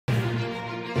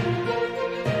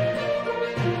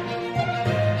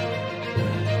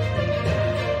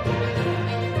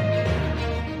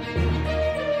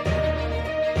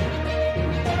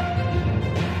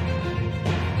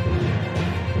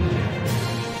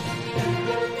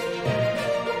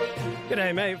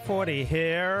G'day, mate. 40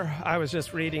 here. I was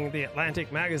just reading the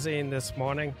Atlantic magazine this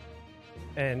morning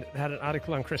and had an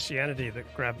article on Christianity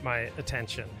that grabbed my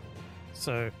attention.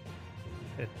 So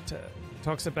it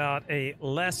talks about a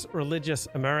less religious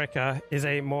America is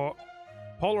a more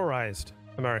polarized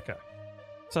America.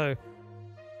 So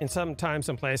in some times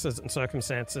and places and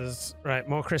circumstances, right,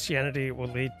 more Christianity will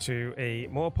lead to a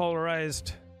more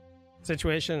polarized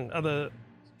situation. Other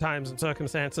times and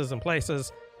circumstances and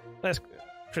places, less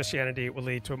Christianity will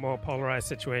lead to a more polarized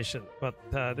situation. But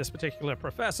this particular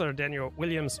professor, Daniel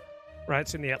Williams,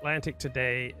 writes in the Atlantic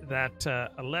today that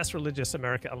a less religious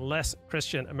America, a less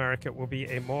Christian America will be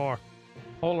a more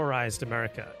polarized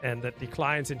America, and that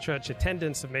declines in church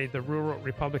attendance have made the rural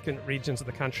Republican regions of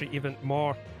the country even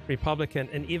more Republican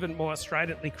and even more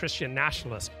stridently Christian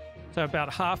nationalist. So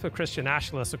about half of Christian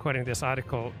nationalists, according to this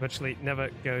article, virtually never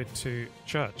go to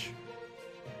church.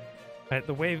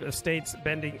 The wave of states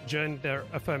bending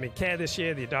gender-affirming care this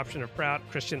year, the adoption of proud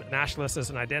Christian nationalists as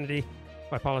an identity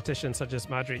by politicians such as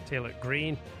Marjorie Taylor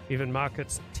Greene, even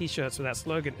markets T-shirts with that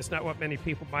slogan, is not what many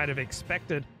people might have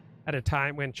expected at a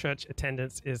time when church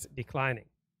attendance is declining.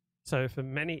 So for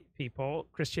many people,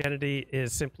 Christianity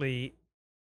is simply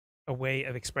a way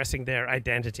of expressing their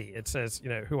identity. It says, you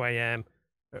know, who I am,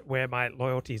 where my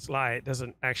loyalties lie. It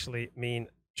doesn't actually mean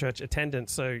church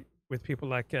attendance. So with people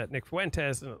like Nick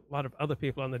Fuentes and a lot of other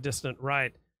people on the distant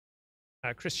right,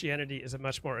 Christianity is a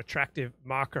much more attractive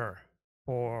marker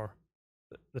for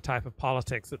the type of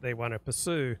politics that they want to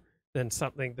pursue than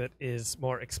something that is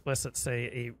more explicit, say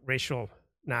a racial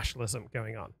nationalism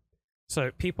going on.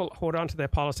 So people hold on to their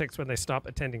politics when they stop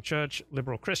attending church.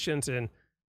 Liberal Christians in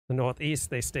the Northeast,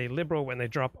 they stay liberal when they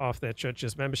drop off their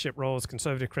church's membership rolls.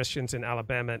 Conservative Christians in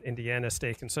Alabama and Indiana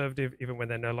stay conservative even when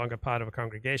they're no longer part of a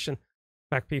congregation.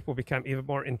 In fact, people become even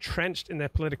more entrenched in their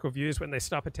political views when they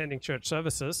stop attending church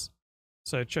services.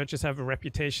 So churches have a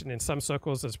reputation in some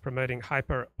circles as promoting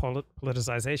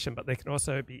hyper-politicization, but they can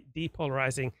also be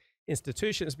depolarizing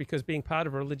institutions because being part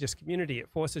of a religious community, it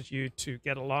forces you to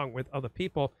get along with other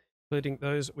people, including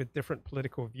those with different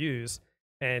political views,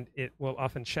 and it will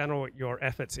often channel your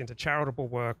efforts into charitable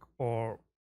work or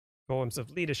forms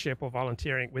of leadership or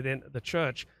volunteering within the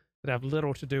church that have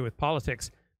little to do with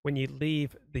politics. When you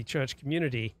leave the church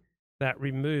community, that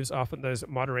removes often those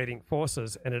moderating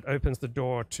forces, and it opens the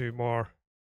door to more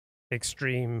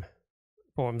extreme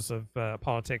forms of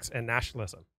politics and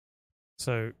nationalism.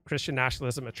 So Christian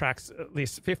nationalism attracts at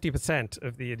least 50%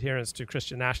 of the adherents to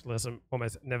Christian nationalism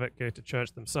almost never go to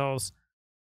church themselves.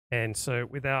 And so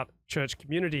without church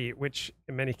community, which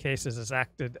in many cases has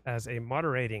acted as a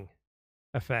moderating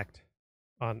effect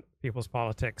on people's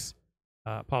politics,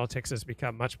 politics has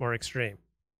become much more extreme.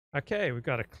 Okay, we've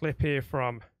got a clip here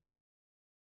from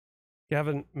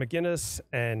Gavin McGuinness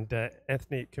and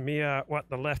Anthony Cumia, what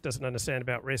the left doesn't understand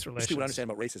about race relations. What understand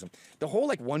about racism. The whole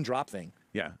like one drop thing.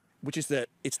 Yeah. Which is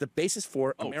it's the basis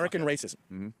for American racism.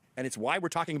 Mm-hmm. And it's why we're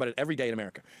talking about it every day in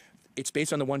America. It's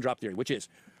based on the one drop theory, which is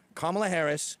Kamala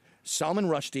Harris, Salman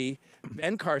Rushdie,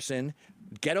 Ben Carson,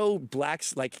 ghetto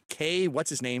blacks like what's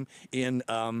his name in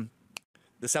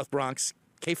the South Bronx,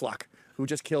 K-Flock, who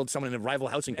just killed someone in a rival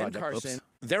housing project. Carson,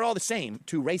 they're all the same,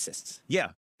 two racists.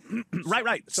 Yeah.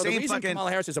 Right. So the reason Kamala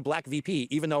Harris is a black VP,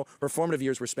 even though her formative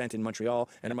years were spent in Montreal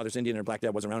and her mother's Indian and her black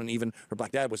dad wasn't around, and even her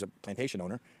black dad was a plantation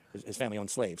owner, his family owned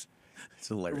slaves. It's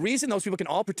hilarious. The reason those people can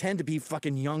all pretend to be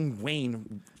fucking young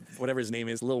Wayne, whatever his name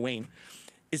is, Lil Wayne,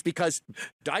 is because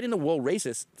dyed-in-the-wool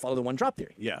racists follow the one-drop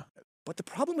theory. Yeah. But the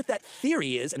problem with that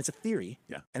theory is, and it's a theory,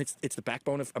 and it's the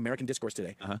backbone of American discourse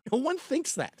today, no one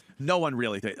thinks that. No one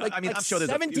really thinks. Like, I mean, I'm sure there's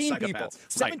 17 people.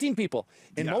 17 people.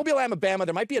 In Mobile, Alabama,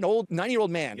 there might be an old 90-year-old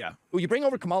man who you bring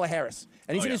over Kamala Harris,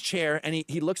 and he's in his chair, and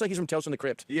he looks like he's from Tales from the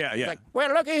Crypt. Yeah. He's like,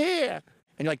 well, looky here.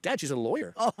 And you're like, Dad, she's a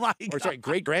lawyer. Oh, my God. Or sorry,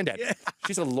 great-granddad. Yeah.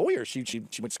 She's a lawyer. She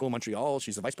went to school in Montreal.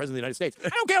 She's the vice president of the United States. I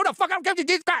don't care who the fuck I don't care if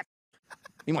you guys.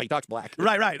 Meanwhile, he talks black.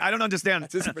 Right. I don't understand. I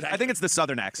think it's the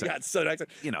Southern accent. Yeah, it's Southern accent.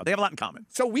 You know, they have a lot in common.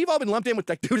 So we've all been lumped in with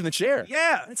that dude in the chair.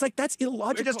 Yeah. It's like, that's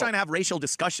illogical. We're just trying to have racial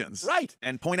discussions. Right.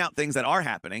 And point out things that are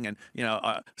happening. And, you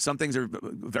know, some things are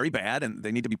very bad and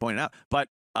they need to be pointed out. But,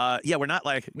 yeah, we're not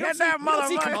like, we don't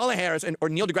see Kamala Harris or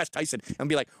Neil deGrasse Tyson and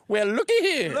be like, well, looky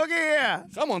here. Looky here.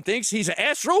 Someone thinks he's an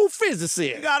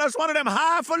astrophysicist. You got us one of them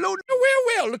highfalutin.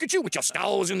 Well, look at you with your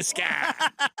stars in the sky.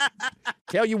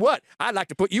 Tell you what, I'd like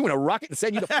to put you in a rocket and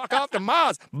send you the fuck off to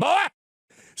Mars, boy.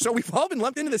 So we've all been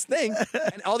lumped into this thing,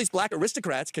 and all these black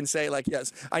aristocrats can say, like,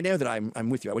 yes, I know that I'm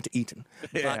with you. I went to Eton,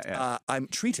 but I'm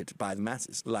treated by the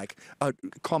masses like a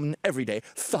common, everyday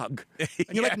thug. And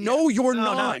you're like, no, you're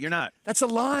not. No, you're not. That's a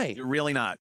lie. You're really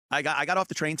not. I got off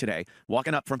the train today,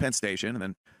 walking up from Penn Station, and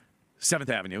then 7th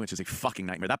Avenue, which is a fucking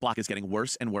nightmare. That block is getting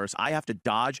worse and worse. I have to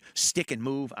dodge, stick, and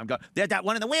move. I'm going. There's that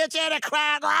one in the wheelchair. The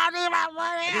crowd.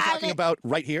 You're talking about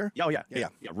right here? Oh, yeah,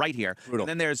 right here. Brutal. And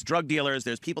then there's drug dealers.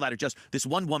 There's people that are just, this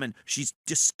one woman, she's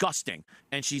disgusting.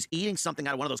 And she's eating something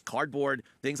out of one of those cardboard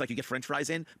things like you get French fries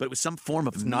in, but it was some form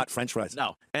of It's not French fries.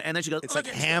 No. And then she goes, It's like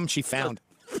ham she found.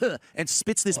 and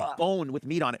spits this bone with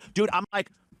meat on it. Dude, I'm like,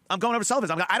 I'm going over to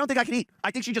Sullivan's. I don't think I can eat.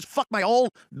 I think she just fucked my whole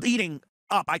eating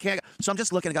up. I can't. So I'm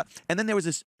just looking at it. And then there was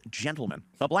this gentleman,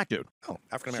 a black dude. Oh,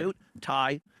 African-American. Suit,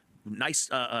 tie, nice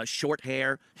short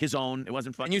hair, his own. It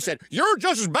wasn't fun. And you said, you're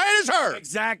just as bad as her.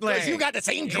 Exactly. Because you got the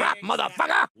same drop,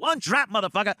 motherfucker. One drop,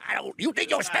 motherfucker. You think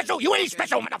you're special? You ain't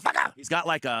special, motherfucker. He's got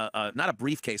like a not a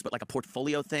briefcase, but like a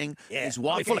portfolio thing. Yeah. He's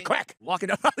walking. Full of crack. Walking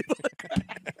down.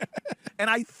 And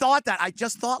I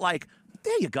just thought like,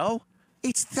 there you go.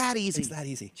 It's that easy. It's that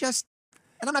easy. Just,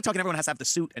 and I'm not talking everyone has to have the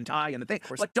suit and tie and the thing,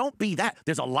 but don't be that.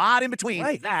 There's a lot in between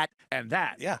that and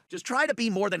that. Yeah. Just try to be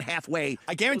more than halfway.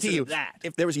 I guarantee you, that.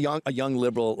 if there was a young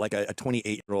liberal, like a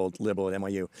 28-year-old liberal at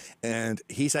NYU, and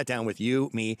he sat down with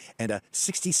you, me, and a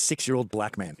 66-year-old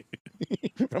black man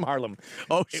from Harlem,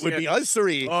 it would be us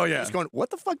three. Oh, yeah. Just going, what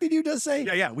the fuck did you just say?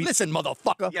 Yeah. Listen,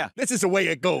 motherfucker. Yeah. This is the way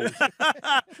it goes.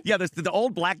 Yeah, the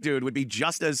old black dude would be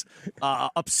just as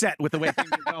upset with the way things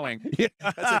are going. Yeah,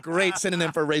 that's a great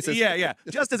synonym for racist. Yeah.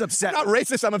 Just as upset. I'm not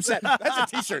racist, I'm upset.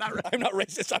 That's a t-shirt. I'm not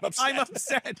racist, I'm upset. I'm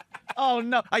upset. Oh,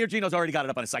 no. Gino's already got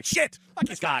it up on his site. Shit. Fuck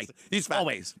this guy. He's fat.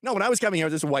 Always. No, when I was coming here,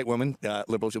 this is a white woman,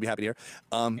 liberal, she'll be happy to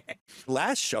hear.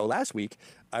 Last week,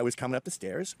 I was coming up the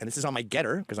stairs, and this is on my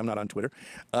Getter, because I'm not on Twitter,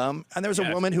 and there was a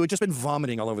woman who had just been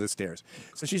vomiting all over the stairs.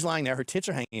 So she's lying there, her tits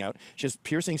are hanging out, she has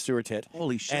piercings through her tit.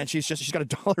 Holy shit. And she's got a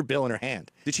dollar bill in her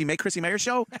hand. Did she make Chrissy Mayer's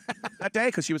show that day?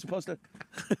 Because she was supposed to.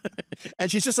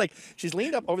 And she's just like, she's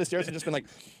leaned up over the stairs and just been like,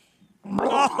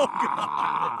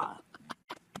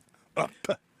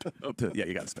 Yeah,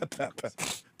 you got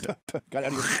to got out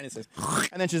of your sinuses.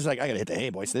 And then she's like, I gotta hit the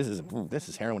hay, boys. This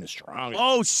is heroin is strong.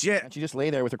 Oh, shit. And she just lay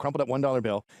there with her crumpled up $1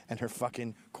 bill and her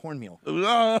fucking cornmeal.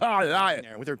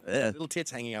 There with her little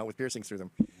tits hanging out with piercings through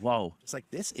them. Whoa. It's like,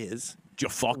 this is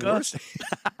Jafaka?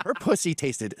 her pussy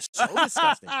tasted so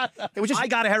disgusting. It was just, I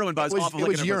got a heroin buzz off of it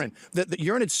was licking her urine. The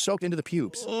urine had sooked into the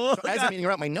pubes. So as I'm eating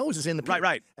her out, my nose is in the pubes.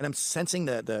 Right. And I'm sensing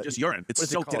the Just urine. It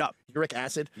soaked it up. Uric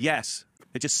acid. Yes.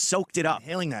 It just soaked it up.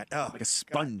 Inhaling that. Oh, like a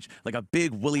sponge. Like a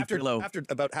big woolly pillow. After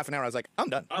about half an hour, I was like, I'm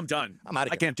done. I'm done. I'm out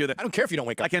of here. I can't do that. I don't care if you don't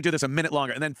wake up. I can't do this a minute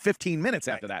longer. And then 15 minutes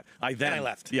after that, Then I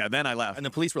left. Yeah, then I left. And the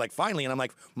police were like, finally. And I'm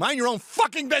like, mind your own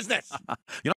fucking business.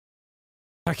 You know.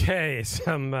 Okay,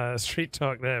 some street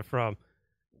talk there from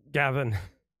Gavin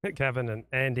and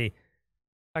Andy.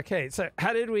 Okay, so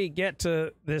how did we get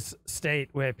to this state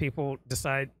where people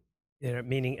decide,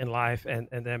 meaning in life and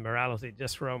their morality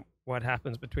just from what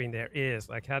happens between their ears?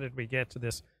 Like, how did we get to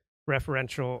this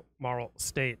referential moral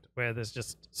state where there's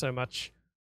just so much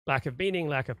lack of meaning,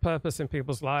 lack of purpose in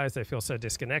people's lives? They feel so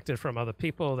disconnected from other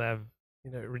people. They have,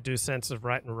 reduced sense of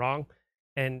right and wrong.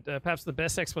 And perhaps the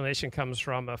best explanation comes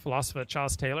from a philosopher,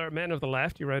 Charles Taylor, a man of the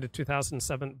left. He wrote a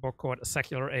 2007 book called A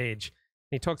Secular Age.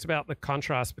 He talks about the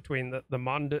contrast between the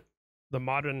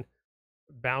modern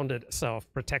bounded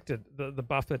self, protected, the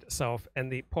buffered self,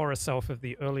 and the porous self of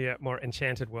the earlier, more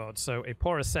enchanted world. So a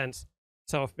porous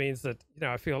self means that,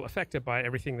 I feel affected by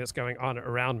everything that's going on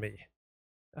around me,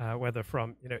 whether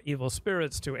from, evil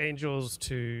spirits to angels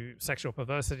to sexual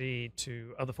perversity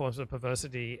to other forms of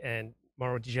perversity and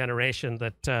moral degeneration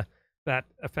that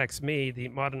affects me. The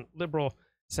modern liberal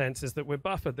sense is that we're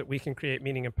buffered, that we can create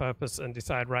meaning and purpose and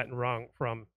decide right and wrong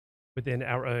from within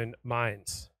our own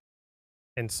minds.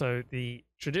 And so the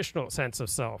traditional sense of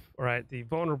self, right, the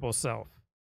vulnerable self,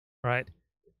 right,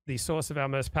 the source of our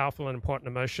most powerful and important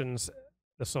emotions,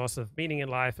 the source of meaning in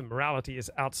life and morality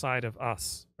is outside of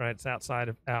us, right? It's outside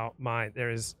of our mind. There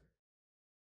is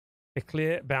a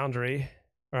clear boundary,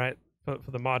 right,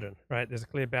 for the modern, right? There's a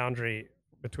clear boundary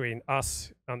between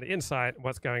us on the inside and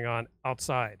what's going on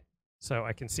outside. So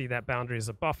I can see that boundary as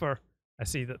a buffer. I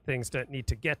see that things don't need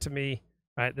to get to me,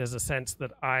 right? There's a sense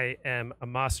that I am a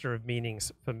master of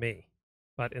meanings for me.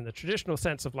 But in the traditional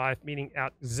sense of life, meaning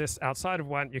exists outside of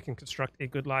one. You can construct a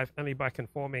good life only by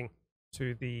conforming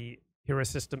to the hero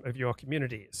system of your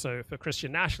community. So for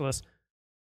Christian nationalists,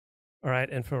 all right,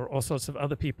 and for all sorts of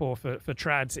other people, for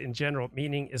trads in general,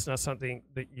 meaning is not something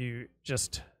that you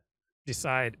just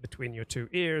decide between your two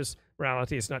ears.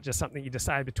 Morality is not just something you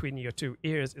decide between your two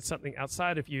ears. It's something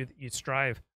outside of you that you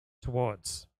strive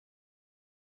towards.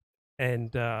 And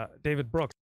David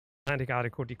Brooks, Atlantic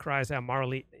article, decries our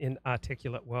morally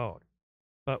inarticulate world.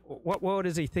 But what world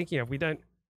is he thinking of? We don't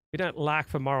We don't lack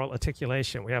for moral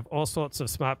articulation. We have all sorts of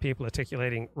smart people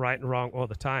articulating right and wrong all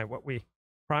the time. What we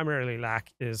primarily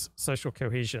lack is social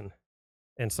cohesion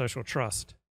and social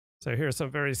trust. So here are some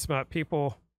very smart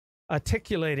people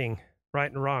articulating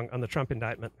right and wrong on the Trump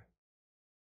indictment.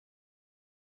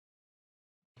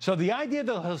 So the idea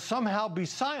that he'll somehow be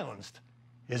silenced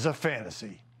is a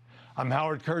fantasy. I'm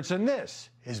Howard Kurtz, and this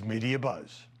is Media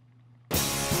Buzz.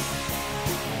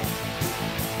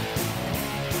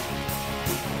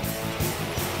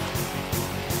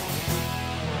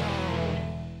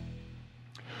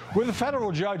 With a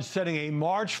federal judge setting a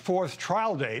March 4th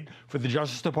trial date for the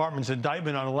Justice Department's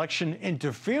indictment on election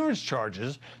interference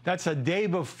charges, that's a day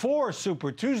before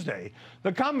Super Tuesday,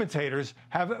 the commentators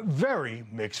have very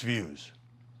mixed views.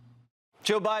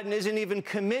 Joe Biden isn't even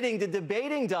committing to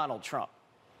debating Donald Trump.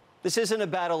 This isn't a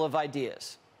battle of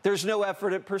ideas. There's no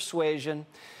effort at persuasion.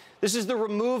 This is the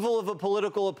removal of a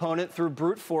political opponent through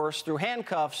brute force, through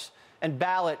handcuffs, and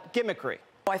ballot gimmickry.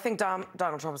 I think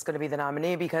Donald Trump is going to be the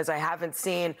nominee because I haven't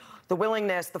seen the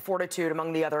willingness, the fortitude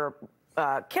among the other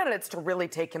candidates to really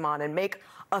take him on and make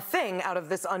a thing out of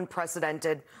this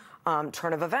unprecedented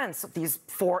turn of events. These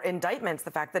 4 indictments, the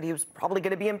fact that he was probably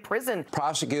going to be in prison.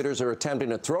 Prosecutors are attempting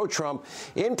to throw Trump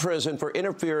in prison for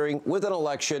interfering with an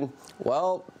election.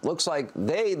 Well, looks like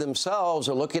they themselves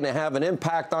are looking to have an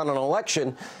impact on an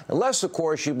election, unless, of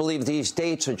course, you believe these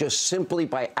dates are just simply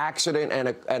by accident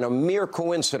and a mere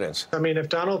coincidence. I mean, if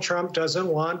Donald Trump doesn't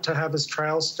want to have his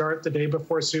trial start the day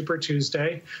before Super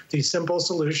Tuesday, the simple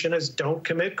solution is don't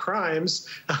commit crimes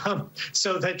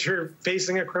so that you're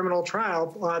facing a criminal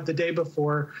trial the day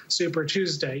before Super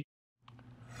Tuesday.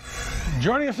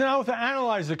 Joining us now to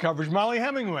analyze the coverage, Molly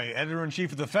Hemingway,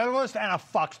 editor-in-chief of The Federalist and a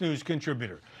Fox News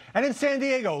contributor. And in San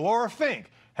Diego, Laura Fink,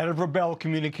 head of Rebel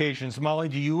Communications. Molly,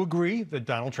 do you agree that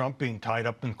Donald Trump being tied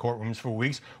up in courtrooms for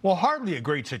weeks, well, hardly a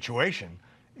great situation,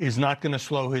 is not going to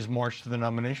slow his march to the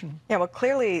nomination? Yeah, well,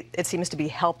 clearly it seems to be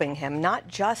helping him, not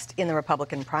just in the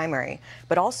Republican primary,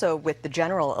 but also with the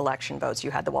general election votes.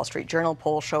 You had the Wall Street Journal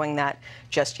poll showing that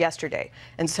just yesterday.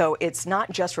 And so it's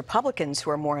not just Republicans who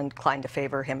are more inclined to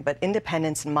favor him, but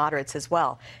independents and moderates as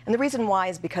well. And the reason why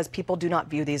is because people do not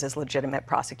view these as legitimate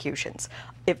prosecutions.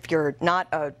 If you're not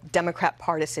a Democrat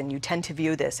partisan, you tend to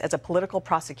view this as a political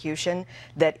prosecution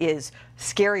that is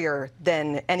scarier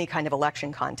than any kind of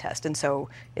election contest. And so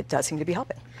it does seem to be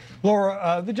helping.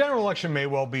 Laura, the general election may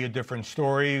well be a different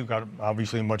story. You've got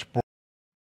obviously much.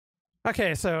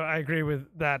 Okay, so I agree with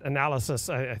that analysis.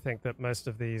 I think that most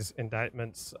of these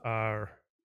indictments are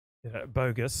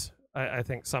bogus. I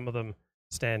think some of them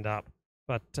stand up.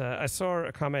 But I saw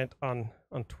a comment on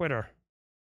Twitter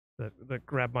that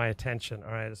grabbed my attention.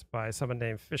 All right, it's by someone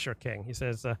named Fisher King. He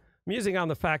says, musing on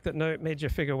the fact that no major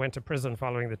figure went to prison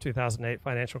following the 2008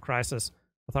 financial crisis,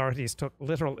 authorities took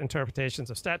literal interpretations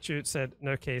of statutes, said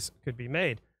no case could be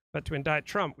made. But to indict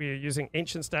Trump, we are using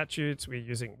ancient statutes, we're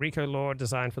using RICO law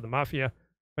designed for the mafia.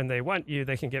 When they want you,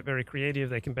 they can get very creative,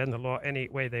 they can bend the law any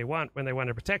way they want. When they want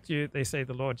to protect you, they say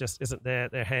the law just isn't there,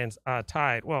 their hands are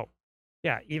tied. Well,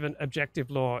 yeah, even objective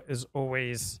law is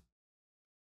always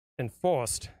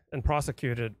enforced and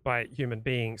prosecuted by human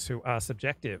beings who are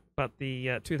subjective. But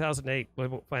the 2008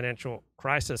 global financial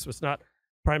crisis was not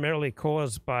primarily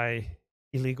caused by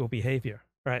illegal behavior,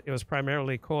 right? It was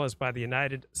primarily caused by the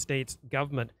United States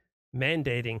government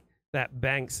mandating that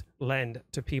banks lend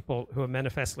to people who are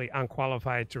manifestly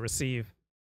unqualified to receive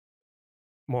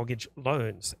mortgage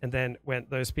loans. And then when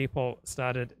those people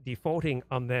started defaulting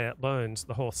on their loans,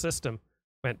 the whole system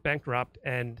went bankrupt,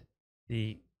 and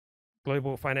the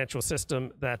global financial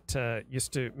system that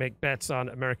used to make bets on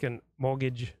American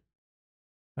mortgage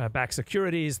backed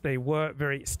securities, they were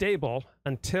very stable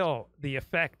until the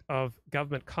effect of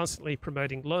government constantly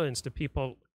promoting loans to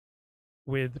people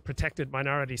with protected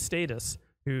minority status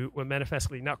who were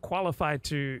manifestly not qualified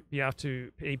to be able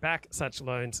to pay back such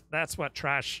loans. That's what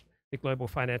trashed the global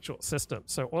financial system.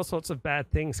 So all sorts of bad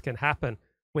things can happen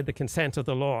with the consent of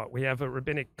the law. We have a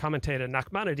rabbinic commentator,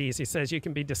 Nachmanides. He says you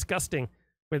can be disgusting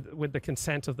with the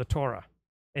consent of the Torah,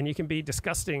 and you can be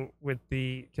disgusting with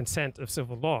the consent of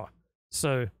civil law.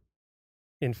 So,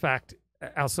 in fact,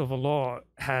 our civil law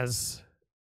has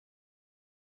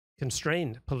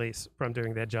constrained police from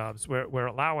doing their jobs. We're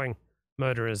allowing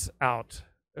murderers out.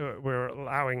 We're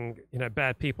allowing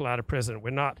bad people out of prison. We're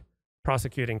not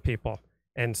prosecuting people.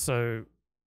 And so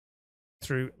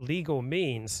through legal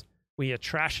means, we are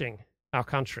trashing our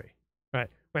country, right?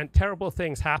 When terrible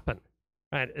things happen,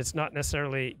 right, it's not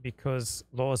necessarily because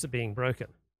laws are being broken,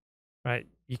 right?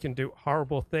 You can do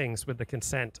horrible things with the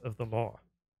consent of the law.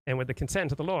 And with the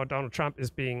consent of the law, Donald Trump is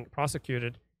being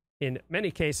prosecuted in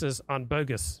many cases on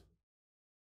bogus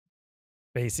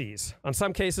bases. On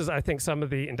some cases, I think some of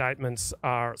the indictments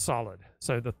are solid.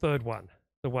 So the third one,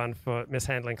 the one for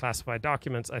mishandling classified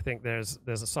documents, I think there's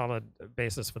a solid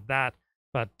basis for that.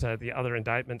 But the other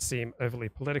indictments seem overly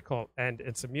political, and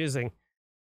it's amusing.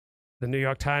 The New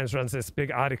York Times runs this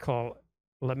big article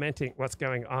lamenting what's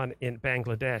going on in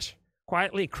Bangladesh.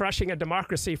 Quietly crushing a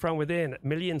democracy from within,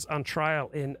 millions on trial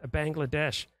in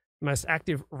Bangladesh. Most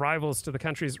active rivals to the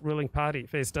country's ruling party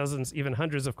face dozens, even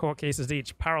hundreds of court cases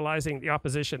each, paralyzing the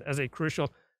opposition as a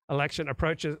crucial election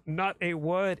approaches. Not a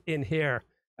word in here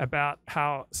about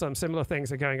how some similar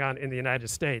things are going on in the United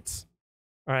States,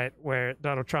 all right, where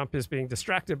Donald Trump is being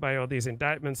distracted by all these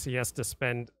indictments. He has to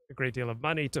spend a great deal of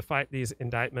money to fight these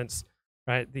indictments,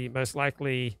 right? The most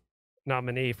likely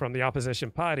nominee from the opposition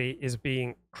party is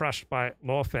being crushed by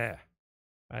lawfare,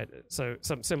 right? So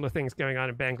some similar things going on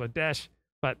in Bangladesh,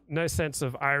 but no sense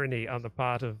of irony on the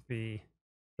part of the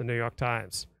New York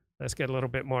Times. Let's get a little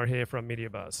bit more here from Media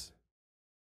Buzz.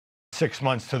 6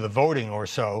 months to the voting or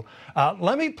so.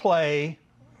 Let me play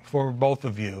for both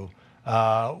of you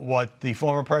what the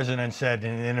former president said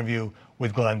in an interview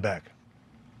with Glenn Beck.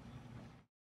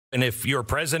 And if you're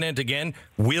president again,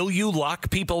 will you lock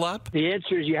people up? The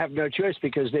answer is you have no choice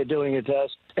because they're doing it to us.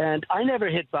 And I never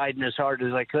hit Biden as hard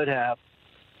as I could have.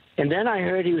 And then I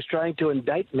heard he was trying to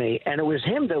indict me, and it was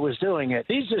him that was doing it.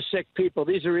 These are sick people.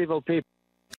 These are evil people.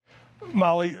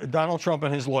 Molly, Donald Trump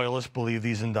and his loyalists believe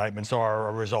these indictments are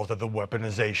a result of the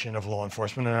weaponization of law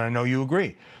enforcement, and I know you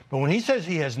agree. But when he says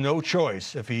he has no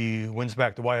choice if he wins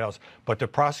back the White House but to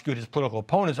prosecute his political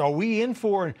opponents, are we in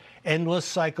for an endless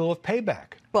cycle of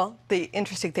payback? Well, the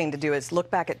interesting thing to do is look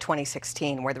back at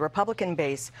 2016, where the Republican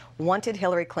base wanted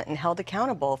Hillary Clinton held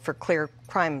accountable for clear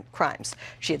crimes.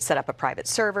 She had set up a private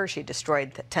server. She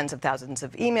destroyed tens of thousands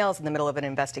of emails in the middle of an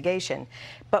investigation.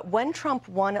 But when Trump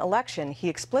won election, he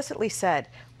explicitly said,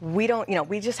 we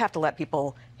just have to let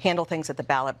people handle things at the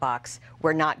ballot box.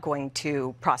 We're not going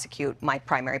to prosecute my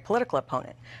primary political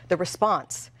opponent. The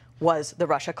response was the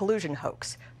Russia collusion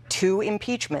hoax. 2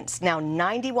 impeachments, now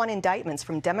 91 indictments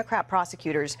from Democrat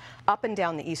prosecutors up and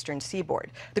down the eastern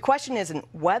seaboard. The question isn't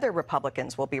whether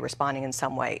Republicans will be responding in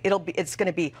some way. It's going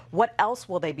to be what else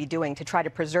will they be doing to try to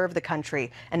preserve the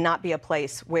country and not be a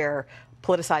place where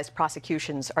politicized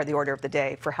prosecutions are the order of the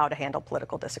day for how to handle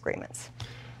political disagreements.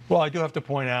 Well, I do have to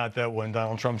point out that when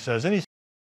Donald Trump says, and he's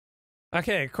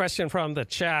Okay, question from the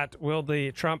chat. Will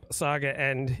the Trump saga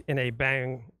end in a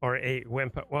bang or a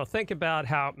whimper? Well, think about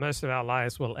how most of our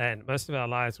lives will end. Most of our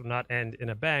lives will not end in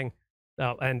a bang.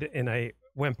 They'll end in a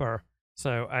whimper.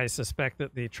 So I suspect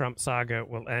that the Trump saga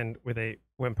will end with a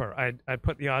whimper. I'd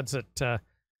put the odds at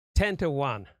 10 to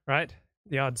 1, right?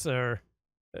 The odds are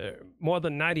more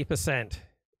than 90%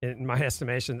 in my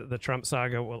estimation that the Trump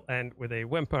saga will end with a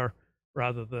whimper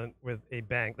rather than with a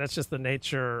bang. That's just the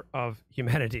nature of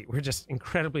humanity. We're just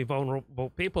incredibly vulnerable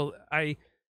people. I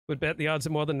would bet the odds are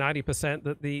more than 90%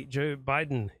 that the Joe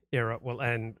Biden era will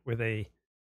end with a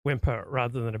whimper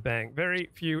rather than a bang. Very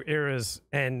few eras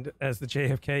end as the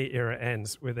JFK era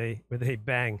ends with a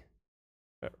bang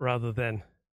rather than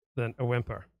a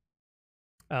whimper.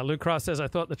 Luke Cross says, I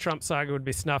thought the Trump saga would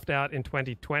be snuffed out in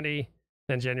 2020,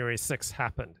 then January 6th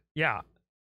happened. Yeah.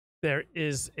 There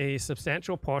is a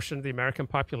substantial portion of the American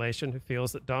population who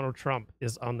feels that Donald Trump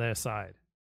is on their side,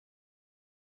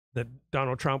 that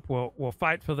Donald Trump will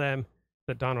fight for them,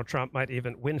 that Donald Trump might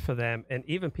even win for them, and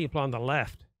even people on the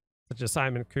left, such as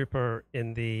Simon Cooper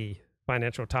in the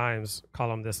Financial Times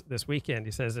column this weekend.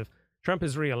 He says if Trump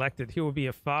is reelected, he will be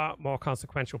a far more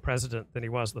consequential president than he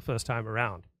was the first time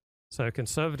around. So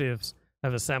conservatives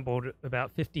have assembled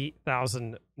about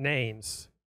 50,000 names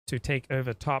to take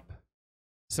over top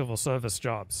civil service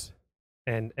jobs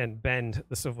and bend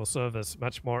the civil service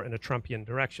much more in a Trumpian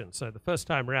direction. So the first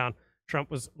time around,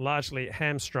 Trump was largely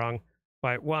hamstrung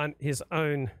by, one, his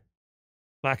own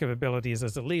lack of abilities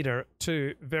as a leader,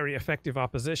 two, very effective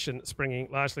opposition springing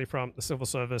largely from the civil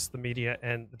service, the media,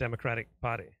 and the Democratic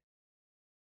Party.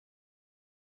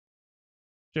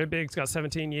 Joe Biggs got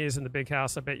 17 years in the big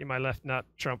house. I bet you my left nut,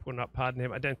 Trump will not pardon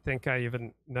him. I don't think I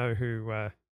even know who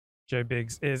Joe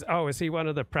Biggs is. Oh, is he one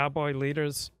of the Proud Boy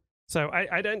leaders? So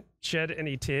I don't shed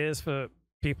any tears for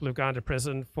people who've gone to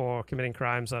prison for committing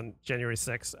crimes on January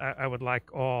 6th. I would like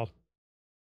all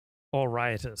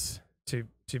rioters to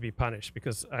be punished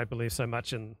because I believe so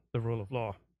much in the rule of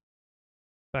law.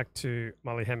 Back to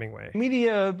Molly Hemingway.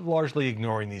 Media largely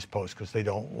ignoring these posts because they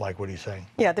don't like what he's saying.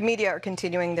 Yeah, the media are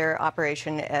continuing their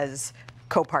operation as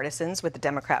co-partisans with the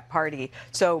Democrat Party.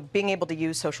 So being able to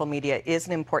use social media is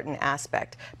an important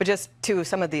aspect. But just to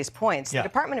some of these points, the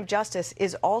Department of Justice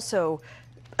is also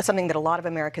something that a lot of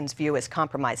Americans view as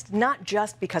compromised, not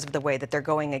just because of the way that they're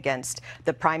going against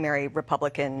the primary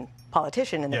Republican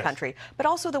politician in the country, but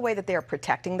also the way that they are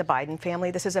protecting the Biden family.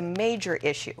 This is a major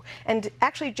issue. And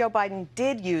actually, Joe Biden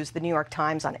did use the New York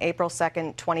Times on April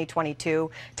 2nd, 2022,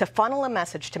 to funnel a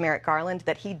message to Merrick Garland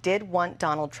that he did want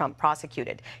Donald Trump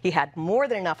prosecuted. He had more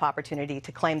than enough opportunity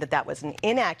to claim that that was an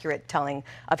inaccurate telling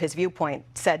of his viewpoint,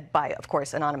 said by, of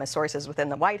course, anonymous sources within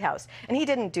the White House. And he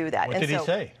didn't do that. What did he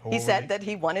say? He said that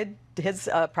he wanted his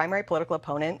primary political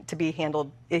opponent to be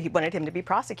handled. He wanted him to be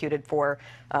prosecuted for,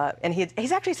 and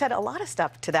he's actually said a lot of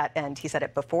stuff to that end. He said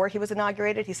it before he was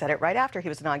inaugurated. He said it right after he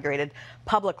was inaugurated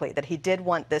publicly, that he did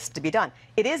want this to be done.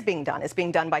 It is being done. It's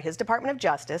being done by his Department of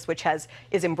Justice, which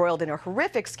is embroiled in a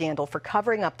horrific scandal for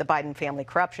covering up the Biden family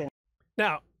corruption.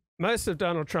 Now, most of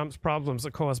Donald Trump's problems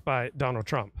are caused by Donald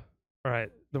Trump. All right,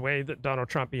 the way that Donald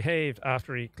Trump behaved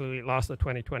after he clearly lost the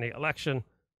 2020 election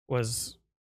was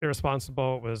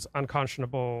irresponsible, was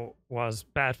unconscionable, was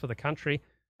bad for the country.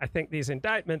 I think these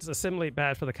indictments are similarly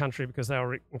bad for the country because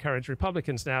they'll encourage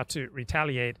Republicans now to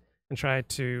retaliate and try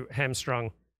to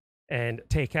hamstrung and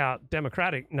take out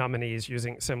Democratic nominees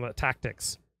using similar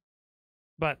tactics.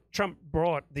 But Trump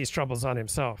brought these troubles on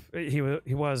himself. He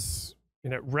was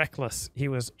reckless. He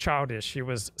was childish. He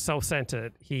was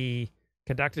self-centered. He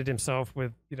conducted himself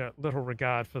with little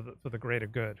regard for the greater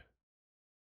good.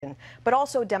 But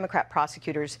also Democrat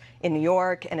prosecutors in New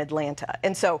York and Atlanta.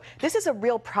 And so this is a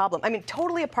real problem. I mean,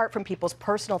 totally apart from people's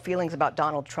personal feelings about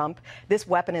Donald Trump, this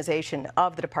weaponization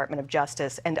of the Department of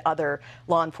Justice and other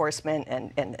law enforcement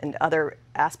and other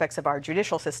aspects of our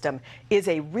judicial system is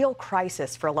a real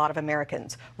crisis for a lot of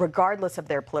Americans, regardless of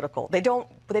their political. They don't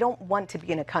want to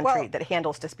be in a country that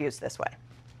handles disputes this way.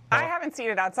 I haven't seen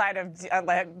it outside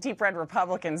of deep red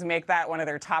Republicans make that one of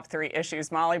their top 3 issues,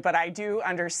 Molly, but I do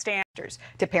understand.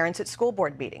 To parents at school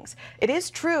board meetings. It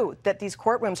is true that these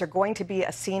courtrooms are going to be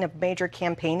a scene of major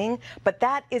campaigning, but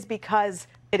that is because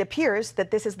it appears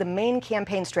that this is the main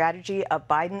campaign strategy of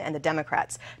Biden and the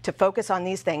Democrats, to focus on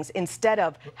these things instead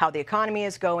of how the economy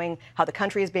is going, how the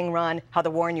country is being run, how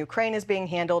the war in Ukraine is being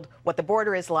handled, what the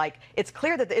border is like. It's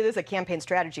clear that it is a campaign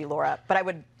strategy, Laura, but I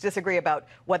would disagree about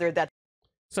whether that's.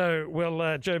 So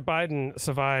will Joe Biden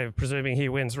survive, presuming he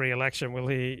wins re-election? Will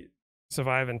he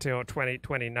survive until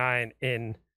 2029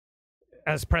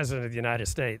 as president of the United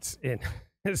States,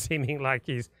 seeming like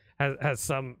has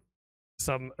some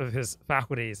of his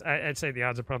faculties? I'd say the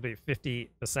odds are probably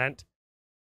 50%.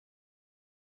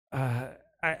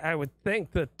 I would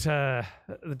think that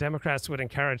the Democrats would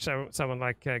encourage someone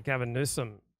like Gavin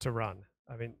Newsom to run.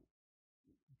 I mean,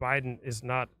 Biden is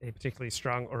not a particularly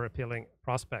strong or appealing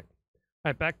prospect. All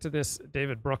right, back to this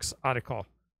David Brooks article.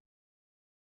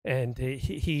 And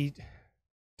he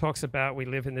talks about we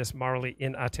live in this morally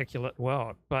inarticulate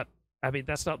world. But, I mean,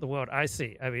 that's not the world I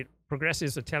see. I mean,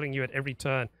 progressives are telling you at every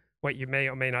turn what you may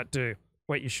or may not do,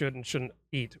 what you should and shouldn't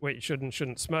eat, what you should and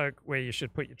shouldn't smoke, where you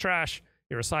should put your trash,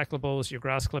 your recyclables, your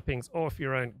grass clippings, all for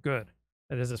your own good.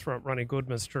 And this is from Ronnie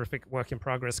Goodman's terrific work in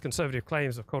progress, Conservative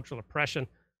Claims of Cultural Oppression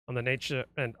on the Nature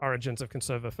and Origins of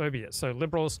Conservaphobia. So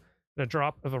liberals, at a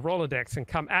drop of a Rolodex, can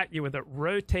come at you with a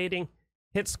rotating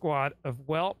hit squad of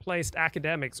well-placed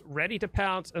academics ready to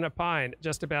pounce and opine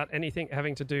just about anything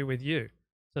having to do with you.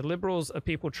 So liberals are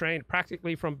people trained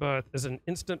practically from birth as an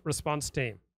instant response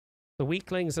team. The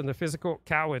weaklings and the physical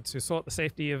cowards who sought the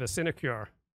safety of a sinecure,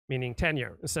 meaning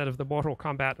tenure, instead of the mortal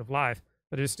combat of life,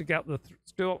 but who still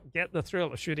get the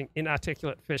thrill of shooting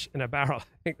inarticulate fish in a barrel.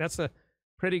 I think that's a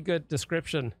pretty good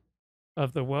description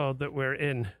of the world that we're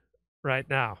in right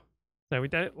now. So we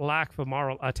don't lack for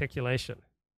moral articulation.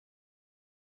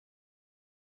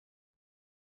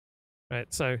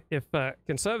 Right, so if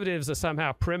conservatives are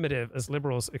somehow primitive, as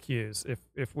liberals accuse,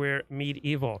 if we're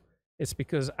medieval, it's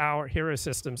because our hero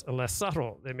systems are less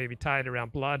subtle. They may be tied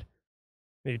around blood,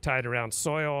 may be tied around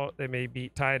soil, they may be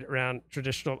tied around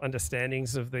traditional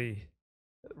understandings of the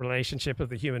relationship of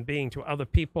the human being to other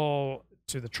people,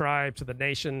 to the tribe, to the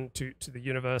nation, to the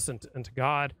universe, and to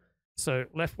God. So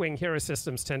left-wing hero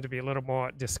systems tend to be a little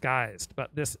more disguised,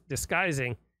 but this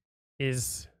disguising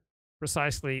is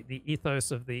precisely the ethos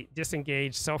of the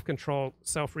disengaged, self-controlled,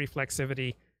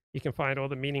 self-reflexivity. You can find all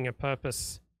the meaning and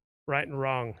purpose, right and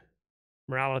wrong,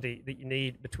 morality that you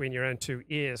need between your own 2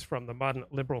 ears from the modern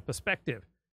liberal perspective.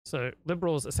 So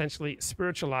liberals essentially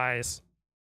spiritualize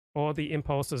all the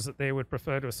impulses that they would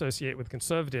prefer to associate with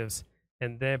conservatives,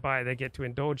 and thereby they get to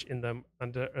indulge in them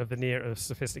under a veneer of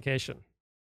sophistication.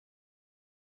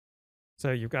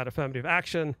 So you've got affirmative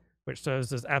action, which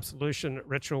serves as absolution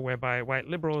ritual whereby white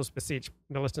liberals beseech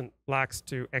militant blacks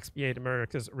to expiate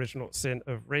America's original sin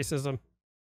of racism.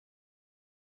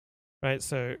 right?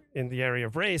 So in the area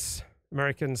of race,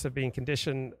 Americans have been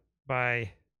conditioned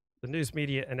by the news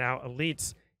media and our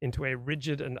elites into a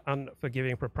rigid and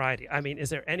unforgiving propriety. I mean, is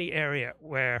there any area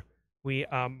where we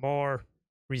are more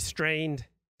restrained,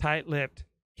 tight-lipped,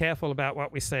 careful about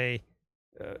what we say,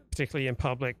 particularly in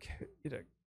public,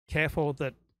 careful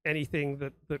that anything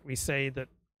that we say that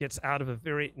gets out of a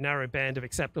very narrow band of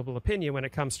acceptable opinion when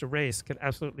it comes to race can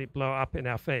absolutely blow up in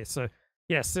our face. So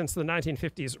yes, since the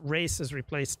 1950s, race has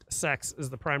replaced sex as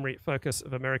the primary focus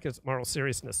of America's moral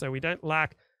seriousness. So we don't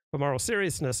lack for moral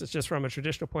seriousness. It's just from a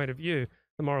traditional point of view,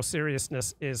 the moral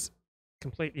seriousness is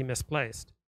completely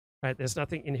misplaced. Right? There's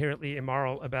nothing inherently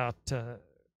immoral about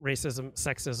racism,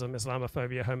 sexism,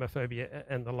 Islamophobia, homophobia,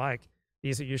 and the like.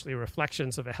 These are usually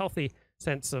reflections of a healthy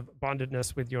sense of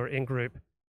bondedness with your in-group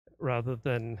rather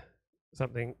than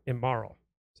something immoral.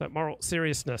 So moral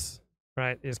seriousness,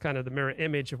 right, is kind of the mirror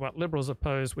image of what liberals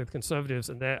oppose with conservatives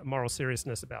and their moral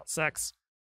seriousness about sex.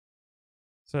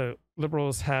 So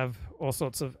liberals have all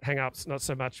sorts of hang-ups, not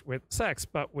so much with sex,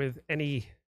 but with any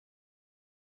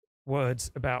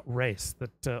words about race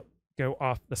that go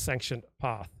off the sanctioned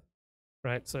path,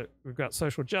 right? So we've got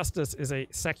social justice is a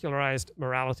secularized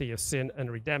morality of sin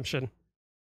and redemption.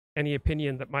 Any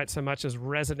opinion that might so much as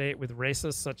resonate with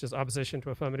racists, such as opposition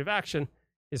to affirmative action,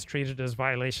 is treated as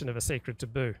violation of a sacred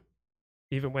taboo,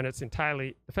 even when it's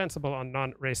entirely defensible on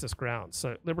non-racist grounds.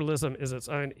 So liberalism is its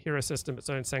own hero system, its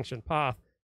own sanctioned path,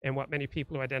 and what many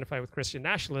people who identify with Christian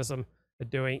nationalism are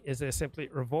doing is they're simply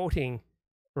revolting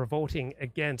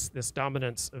against this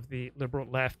dominance of the liberal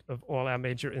left of all our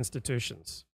major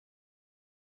institutions.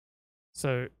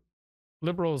 So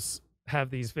liberals have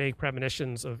these vague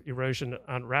premonitions of erosion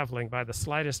unraveling by the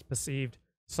slightest perceived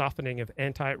softening of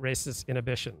anti-racist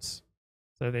inhibitions.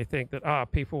 So they think that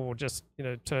people will just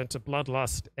turn to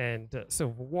bloodlust and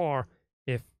civil war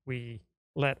if we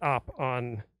let up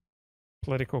on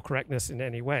political correctness in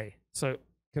any way. So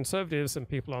conservatives and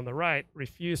people on the right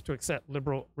refuse to accept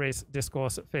liberal race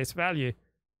discourse at face value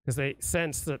because they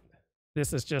sense that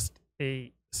this is just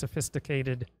a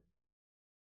sophisticated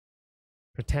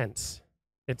pretense.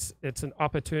 It's an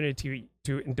opportunity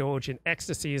to indulge in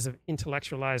ecstasies of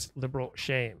intellectualized liberal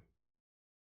shame.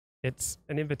 It's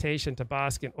an invitation to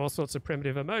bask in all sorts of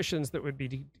primitive emotions that would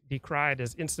be decried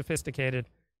as insophisticated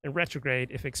and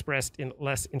retrograde if expressed in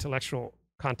less intellectual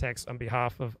context on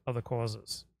behalf of other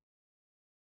causes.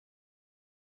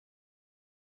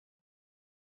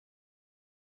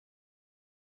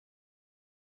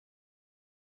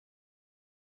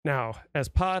 Now, as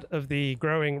part of the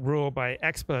growing rule by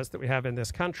experts that we have in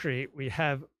this country, we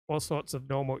have all sorts of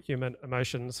normal human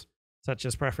emotions, such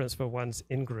as preference for one's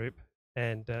in-group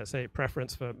and, say,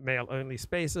 preference for male-only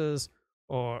spaces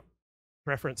or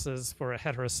preferences for a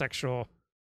heterosexual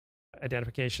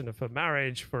identification for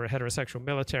marriage, for a heterosexual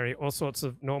military, all sorts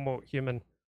of normal human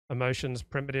emotions,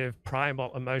 primitive,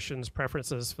 primal emotions,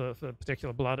 preferences for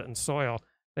particular blood and soil.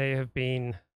 They have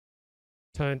been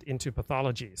turned into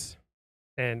pathologies.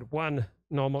 And one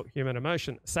normal human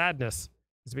emotion, sadness,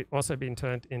 has also been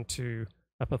turned into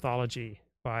a pathology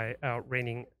by our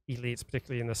reigning elites,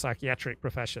 particularly in the psychiatric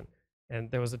profession.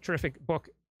 And there was a terrific book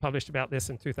published about this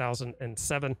in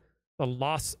 2007, The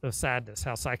Loss of Sadness,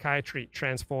 How Psychiatry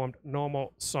Transformed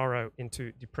Normal Sorrow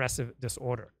into Depressive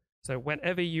Disorder. So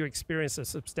whenever you experience a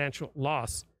substantial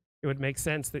loss, it would make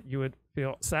sense that you would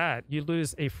feel sad. You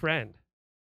lose a friend,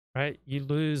 right? You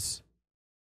lose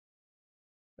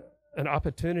an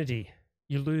opportunity,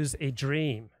 you lose a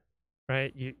dream,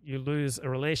 right? You lose a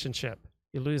relationship,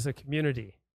 you lose a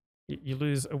community, you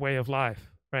lose a way of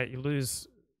life, right? You lose,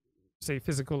 say,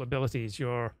 physical abilities,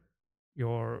 you're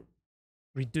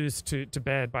reduced to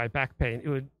bed by back pain. It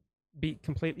would be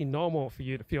completely normal for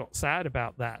you to feel sad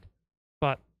about that.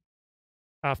 But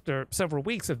after several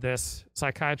weeks of this,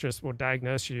 psychiatrists will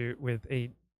diagnose you with a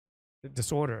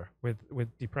disorder,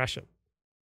 with depression.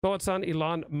 Thoughts on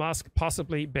Elon Musk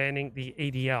possibly banning the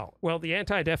ADL? Well, the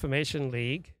Anti-Defamation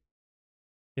League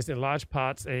is in large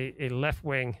parts a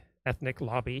left-wing ethnic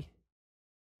lobby,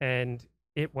 and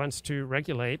it wants to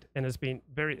regulate and has been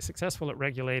very successful at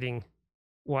regulating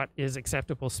what is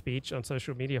acceptable speech on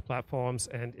social media platforms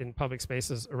and in public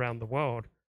spaces around the world.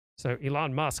 So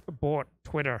Elon Musk bought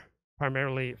Twitter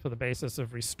primarily for the basis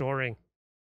of restoring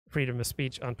freedom of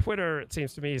speech on Twitter. It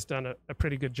seems to me he's done a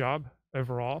pretty good job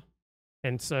overall.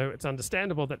 And so it's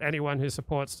understandable that anyone who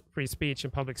supports free speech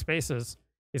in public spaces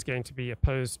is going to be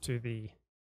opposed to the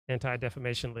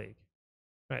Anti-Defamation League.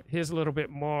 Right, here's a little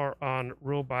bit more on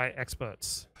rule by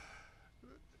experts.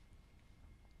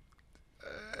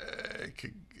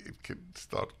 It can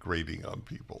start grating on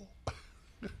people.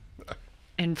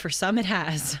 And for some, it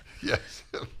has. Yes.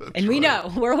 And we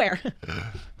know, we're aware.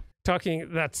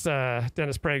 That's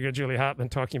Dennis Prager, Julie Hartman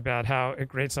talking about how it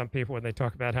grates on people when they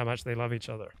talk about how much they love each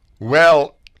other.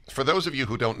 Well, for those of you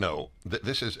who don't know,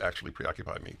 this has actually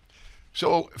preoccupied me.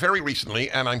 So very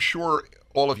recently, and I'm sure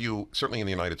all of you, certainly in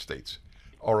the United States,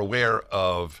 are aware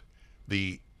of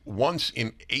the once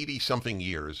in 80-something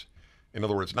years, in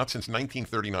other words, not since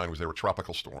 1939 was there a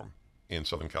tropical storm in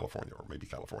Southern California, or maybe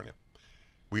California.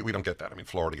 We don't get that. I mean,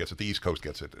 Florida gets it, the East Coast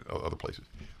gets it, other places.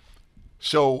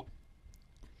 So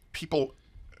people,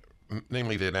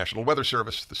 namely the National Weather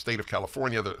Service, the state of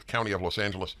California, the county of Los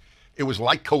Angeles, it was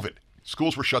like COVID.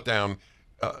 Schools were shut down,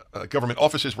 government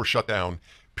offices were shut down,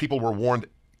 people were warned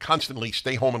constantly,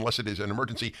 stay home unless it is an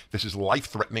emergency. This is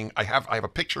life-threatening. I have a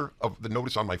picture of the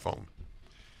notice on my phone.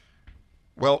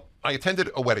 Well, I attended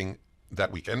a wedding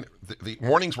that weekend. The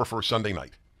warnings were for Sunday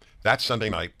night. That Sunday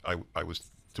night, I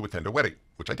was to attend a wedding,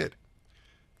 which I did.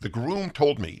 The groom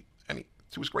told me, and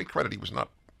to his great credit, he was not,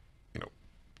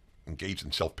 engaged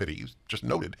in self-pity. He just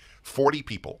noted 40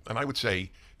 people. And I would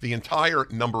say the entire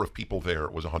number of people there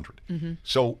was 100. Mm-hmm.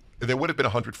 So there would have been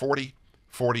 140.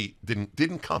 40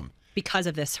 didn't come. Because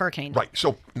of this hurricane. Right.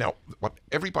 So now what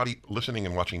everybody listening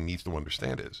and watching needs to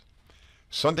understand is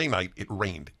Sunday night it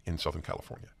rained in Southern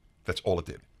California. That's all it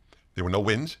did. There were no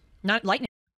winds. Not lightning.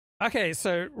 Okay,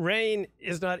 so rain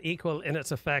is not equal in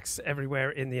its effects everywhere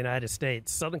in the United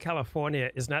States. Southern California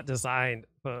is not designed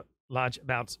for large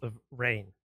amounts of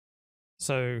rain.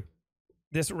 So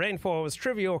this rainfall was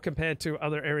trivial compared to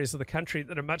other areas of the country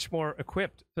that are much more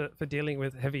equipped for dealing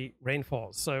with heavy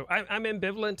rainfalls. So I'm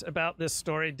ambivalent about this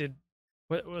story.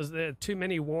 Was there too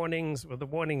many warnings? Were the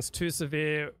warnings too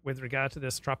severe with regard to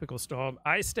this tropical storm?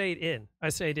 I stayed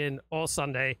in all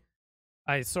Sunday.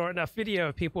 I saw enough video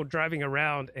of people driving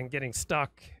around and getting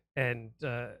stuck and,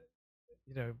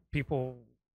 people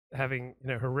having,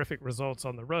 horrific results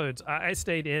on the roads. I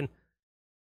stayed in.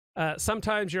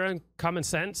 Sometimes your own common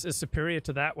sense is superior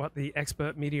to what the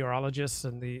expert meteorologists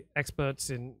and the experts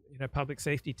in public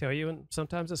safety tell you, and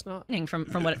sometimes it's not. From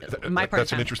what my part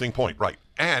that's an interesting point, right?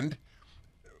 And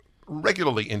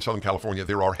regularly in Southern California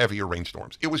there are heavier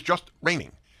rainstorms. It was just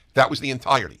raining. That was the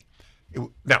entirety.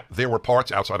 Now there were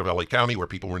parts outside of LA County where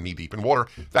people were knee deep in water.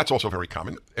 That's also very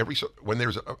common. When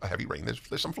there's a heavy rain,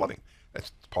 there's some flooding.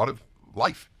 That's part of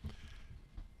life.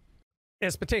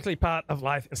 It's particularly part of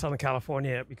life in Southern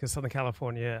California because Southern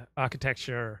California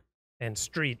architecture and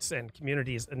streets and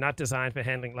communities are not designed for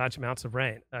handling large amounts of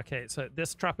rain. Okay, so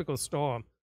this tropical storm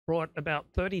brought about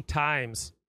 30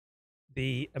 times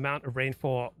the amount of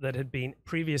rainfall that had been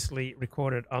previously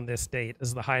recorded on this date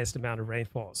as the highest amount of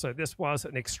rainfall. So this was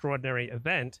an extraordinary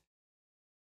event.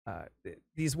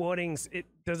 These warnings, it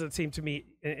doesn't seem to me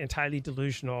entirely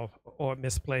delusional or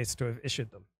misplaced to have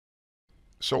issued them.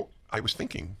 So I was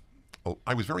thinking,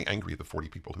 I was very angry at the 40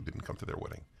 people who didn't come to their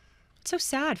wedding. It's so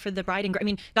sad for the bride and groom. I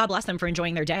mean, God bless them for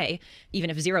enjoying their day. Even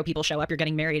if 0 people show up, you're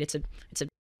getting married. It's a.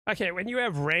 Okay, when you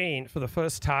have rain for the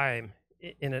first time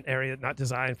in an area not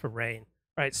designed for rain,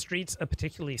 right? Streets are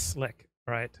particularly slick,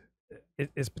 right?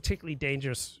 It's particularly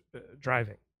dangerous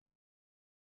driving.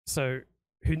 So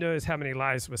who knows how many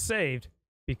lives were saved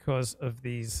because of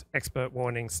these expert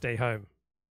warnings, stay home.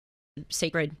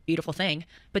 Sacred, beautiful thing.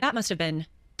 But that must have been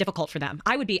difficult for them.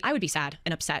 I would be sad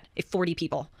and upset if 40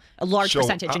 people, a large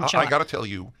percentage, didn't show up. I got to tell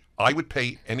you, I would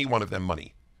pay any one of them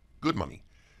money, good money,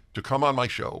 to come on my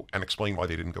show and explain why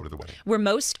they didn't go to the wedding.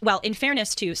 Well, in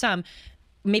fairness to some,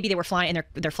 maybe they were flying and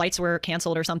their flights were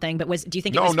canceled or something, but do you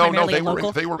think it was primarily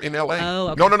local? They were in LA. Oh,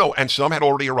 okay. No, and some had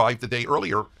already arrived the day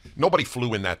earlier. Nobody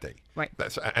flew in that day. Right.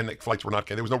 And the flights were not,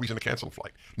 there was no reason to cancel a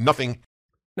flight. Nothing.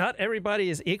 Not everybody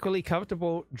is equally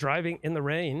comfortable driving in the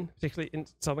rain, particularly in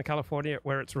Southern California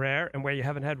where it's rare and where you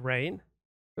haven't had rain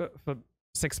for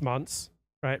 6 months,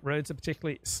 right? Roads are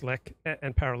particularly slick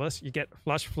and perilous. You get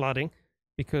flash flooding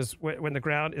because when the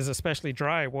ground is especially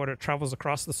dry, water travels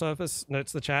across the surface,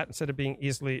 notes the chat, instead of being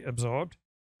easily absorbed.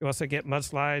 You also get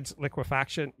mudslides,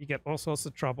 liquefaction. You get all sorts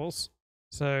of troubles.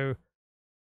 So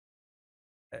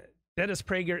Dennis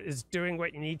Prager is doing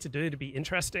what you need to do to be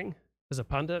interesting as a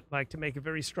pundit, like to make a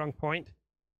very strong point.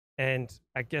 And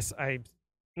I guess I'm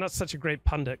not such a great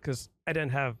pundit because I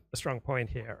don't have a strong point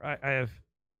here. I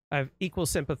have equal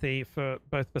sympathy for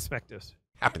both perspectives.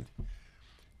 Happened.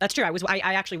 That's true. I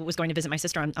actually was going to visit my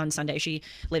sister on Sunday. She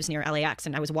lives near LAX,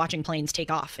 and I was watching planes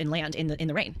take off and land in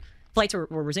the rain. Flights were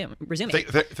resuming. Resuming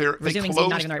is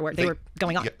not even the right word. They were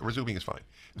going on. Yeah, resuming is fine.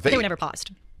 They were never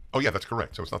paused. Oh yeah, that's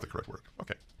correct. So it's not the correct word.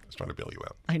 Okay, I was trying to bail you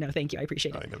out. I know. Thank you. I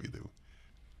appreciate it. I know you do.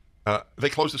 They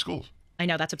closed the schools. I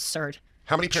know, that's absurd.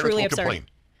 How many parents will complain?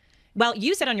 Well,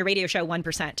 you said on your radio show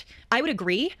 1%. I would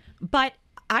agree, but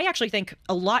I actually think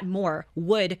a lot more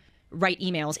would write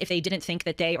emails if they didn't think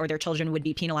that they or their children would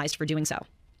be penalized for doing so.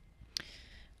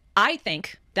 I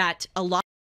think that a lot.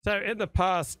 So in the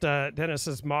past, Dennis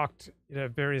has marked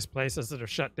various places that are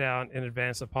shut down in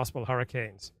advance of possible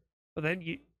hurricanes. But then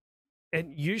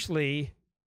usually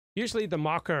the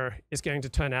marker is going to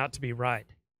turn out to be right,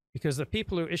 because the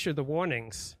people who issue the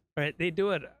warnings, right, they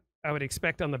do it, I would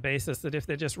expect, on the basis that if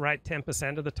they're just right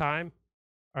 10% of the time,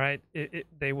 all right,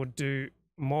 they would do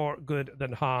more good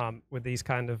than harm with these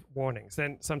kind of warnings.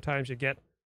 Then sometimes you get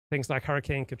things like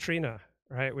Hurricane Katrina,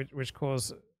 right, which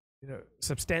cause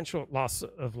substantial loss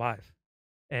of life,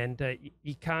 and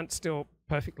you can't still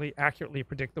perfectly accurately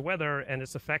predict the weather and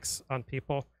its effects on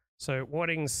people. So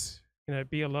warnings,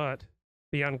 be alert,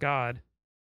 be on guard,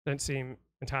 don't seem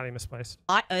entirely misplaced.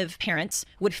 A lot of parents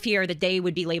would fear that they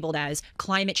would be labeled as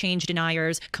climate change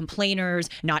deniers, complainers,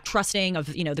 not trusting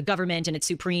of the government and its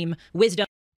supreme wisdom.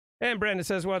 And Brandon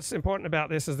says what's important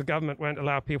about this is the government won't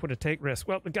allow people to take risks.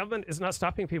 Well, the government is not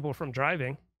stopping people from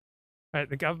driving. Right?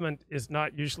 The government is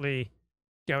not usually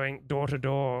going door to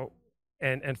door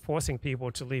and forcing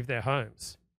people to leave their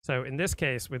homes. So in this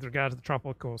case, with regard to the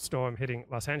tropical storm hitting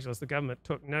Los Angeles, the government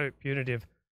took no punitive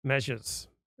measures,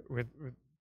 with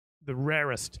the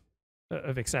rarest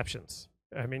of exceptions.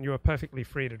 I mean, you are perfectly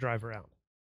free to drive around.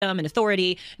 And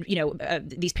authority,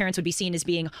 these parents would be seen as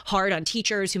being hard on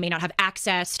teachers who may not have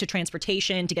access to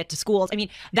transportation to get to schools. I mean,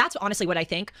 that's honestly what I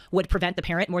think would prevent the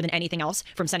parent more than anything else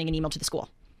from sending an email to the school.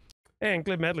 And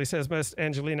Glib Medley says most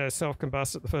Angelinos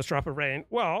self-combust at the first drop of rain.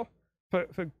 Well,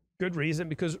 for good reason,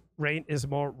 because rain is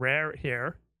more rare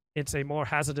here. It's a more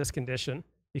hazardous condition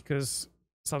because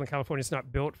Southern California is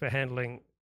not built for handling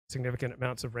significant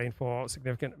amounts of rainfall.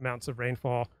 Significant amounts of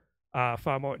rainfall are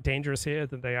far more dangerous here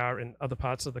than they are in other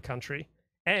parts of the country.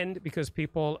 And because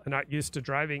people are not used to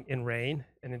driving in rain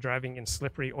and in driving in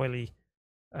slippery, oily,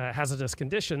 hazardous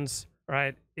conditions,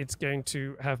 right, it's going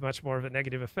to have much more of a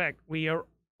negative effect. We are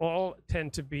all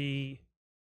tend to be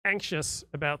anxious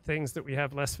about things that we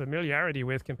have less familiarity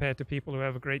with compared to people who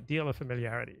have a great deal of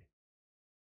familiarity.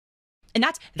 And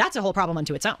that's a whole problem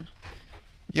unto its own.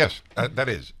 Yes, that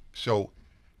is. So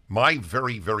my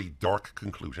very, very dark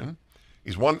conclusion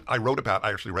is one I wrote about.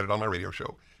 I actually read it on my radio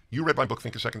show. You read my book,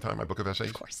 Think a Second Time, my book of essays?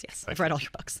 Of course, yes. I've read all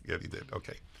your books. Yeah, you did.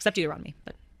 Okay. Except Deuteronomy.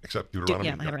 But Except Deuteronomy?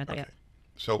 Yeah, I haven't read that yet.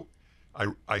 So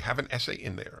I have an essay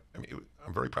in there. I mean,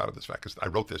 I'm very proud of this fact because I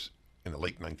wrote this in the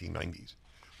late 1990s,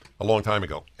 a long time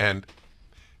ago. And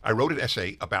I wrote an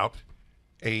essay about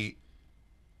an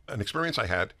experience I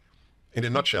had. In a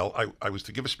nutshell, I was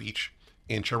to give a speech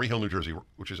in Cherry Hill, New Jersey,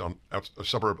 which is a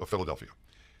suburb of Philadelphia.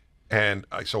 And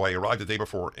so I arrived the day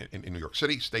before in New York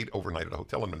City, stayed overnight at a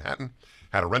hotel in Manhattan,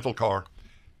 had a rental car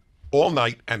all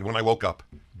night, and when I woke up,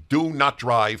 do not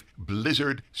drive,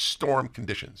 blizzard, storm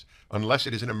conditions. Unless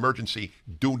it is an emergency,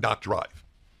 do not drive.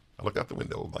 I looked out the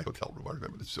window of my hotel room, I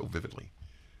remember this so vividly,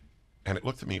 and it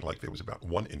looked to me like there was about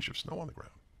 1 inch of snow on the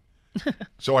ground.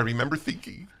 So I remember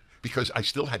thinking, because I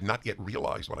still had not yet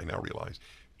realized what I now realize,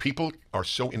 people are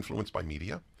so influenced by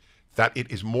media that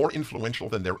it is more influential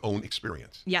than their own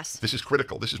experience. Yes. This is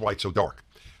critical. This is why it's so dark.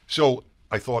 So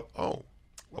I thought, oh,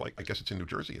 well, I guess it's in New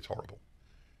Jersey. It's horrible.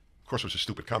 Of course, it was a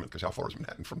stupid comment because how far is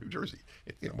Manhattan from New Jersey?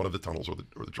 One of the tunnels or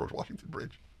the George Washington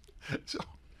Bridge. So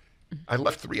I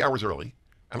left 3 hours early,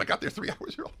 and I got there 3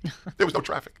 hours early. There was no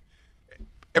traffic.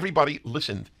 Everybody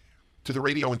listened to the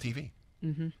radio and TV.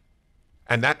 Mm-hmm.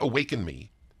 And that awakened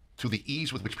me to the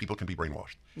ease with which people can be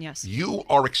brainwashed. Yes. You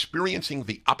are experiencing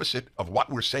the opposite of what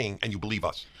we're saying, and you believe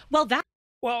us.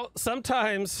 Well,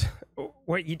 sometimes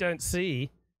what you don't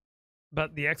see,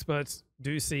 but the experts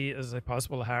do see as a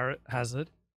possible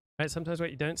hazard, right? Sometimes what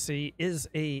you don't see is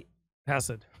a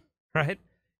hazard, right?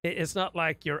 It's not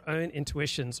like your own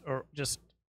intuitions are just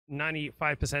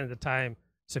 95% of the time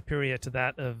superior to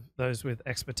that of those with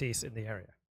expertise in the area,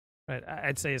 right?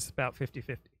 I'd say it's about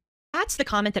 50-50. That's the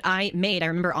comment that I made, I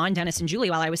remember, on Dennis and Julie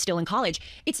while I was still in college.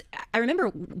 I remember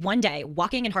one day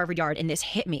walking in Harvard Yard and this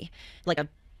hit me like a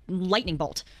lightning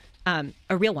bolt. A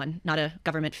real one, not a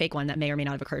government fake one that may or may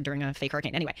not have occurred during a fake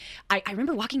hurricane. Anyway, I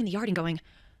remember walking in the yard and going,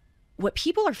 what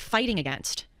people are fighting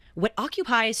against, what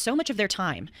occupies so much of their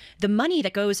time, the money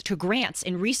that goes to grants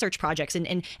and research projects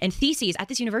and theses at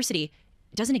this university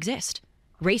doesn't exist.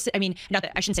 Not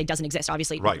that I shouldn't say doesn't exist,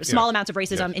 obviously. Right, small amounts of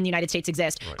racism in the United States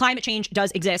exist. Right. Climate change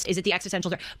does exist. Is it the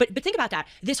existential threat? But think about that.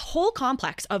 This whole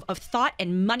complex of thought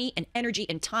and money and energy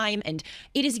and time, and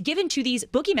it is given to these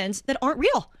boogeymen that aren't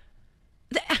real.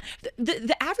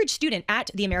 The average student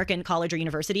at the American college or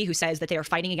university who says that they are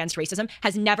fighting against racism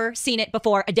has never seen it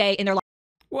before a day in their life.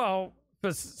 Well,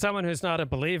 for someone who's not a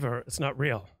believer, it's not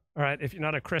real. all right, if you're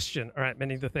not a Christian, all right,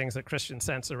 many of the things that Christians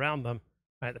sense around them,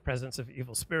 right, the presence of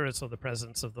evil spirits or the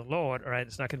presence of the Lord, all right,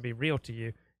 it's not going to be real to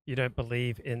you. You don't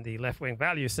believe in the left-wing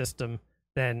value system,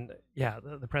 then, yeah,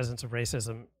 the presence of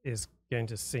racism is going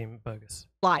to seem bogus.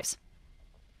 Lives.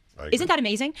 Isn't that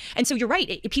amazing? And so you're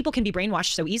right. People can be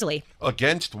brainwashed so easily.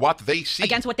 Against what they see.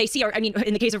 Against what they see, or I mean,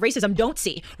 in the case of racism, don't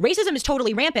see. Racism is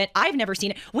totally rampant. I've never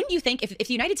seen it. Wouldn't you think if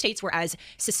the United States were as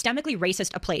systemically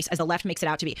racist a place as the left makes it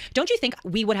out to be, don't you think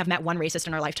we would have met one racist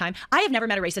in our lifetime? I have never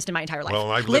met a racist in my entire life.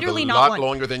 Well, I've literally lived a lot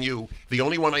longer than you. The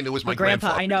only one I knew was my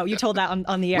grandfather. I know. You told that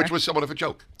on the air. Which was somewhat of a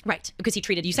joke. Right. Because he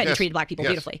treated black people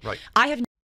beautifully. Right. I have.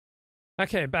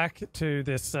 Okay, back to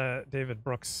this David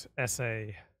Brooks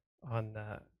essay on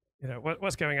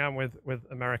what's going on with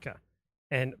America.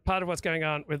 And part of what's going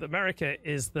on with America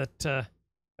is that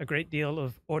a great deal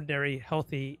of ordinary,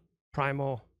 healthy,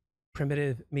 primal,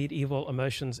 primitive, medieval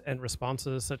emotions and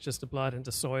responses, such as to blood and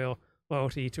to soil,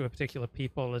 loyalty to a particular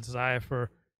people, a desire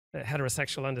for a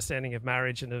heterosexual understanding of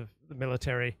marriage and of the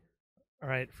military, all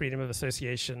right, freedom of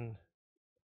association,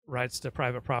 rights to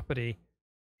private property,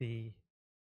 the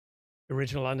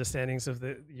original understandings of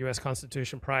the U.S.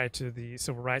 Constitution prior to the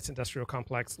civil rights industrial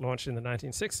complex launched in the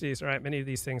 1960s, all right, many of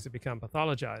these things have become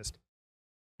pathologized.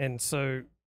 And so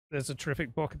there's a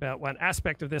terrific book about one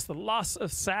aspect of this, the loss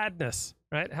of sadness,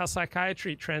 right? How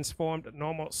psychiatry transformed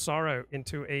normal sorrow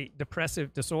into a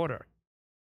depressive disorder.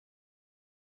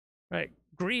 Right?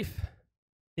 Grief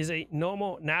is a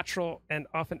normal, natural, and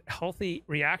often healthy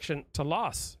reaction to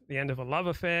loss. The end of a love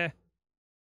affair,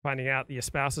 finding out that your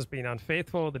spouse has been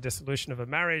unfaithful, the dissolution of a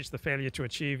marriage, the failure to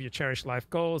achieve your cherished life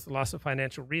goals, the loss of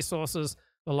financial resources,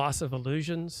 the loss of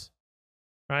illusions,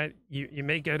 right? You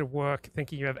may go to work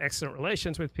thinking you have excellent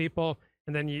relations with people,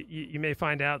 and then you may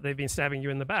find out they've been stabbing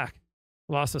you in the back.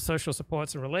 The loss of social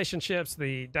supports and relationships,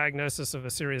 the diagnosis of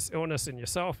a serious illness in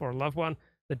yourself or a loved one,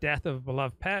 the death of a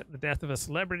beloved pet, the death of a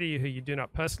celebrity who you do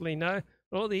not personally know.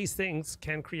 All these things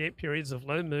can create periods of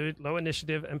low mood, low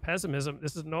initiative, and pessimism.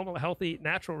 This is a normal, healthy,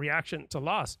 natural reaction to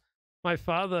loss. My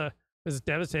father was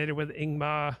devastated with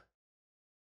Ingmar.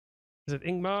 Is it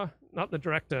Ingmar? Not the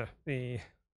director, the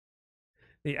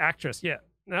actress. Yeah,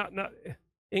 no,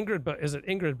 Ingrid. Is it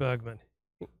Ingrid Bergman?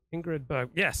 Ingrid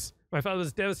Bergman. Yes, my father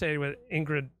was devastated when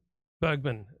Ingrid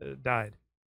Bergman died.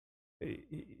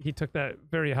 He took that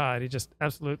very hard. He just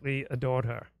absolutely adored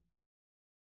her.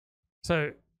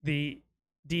 So the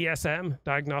DSM,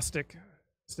 Diagnostic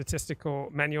Statistical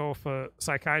Manual for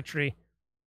Psychiatry,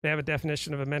 they have a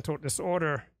definition of a mental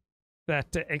disorder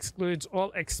that excludes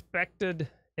all expected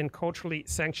and culturally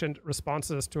sanctioned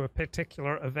responses to a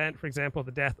particular event, for example,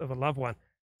 the death of a loved one.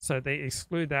 So they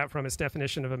exclude that from its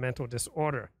definition of a mental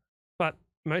disorder. But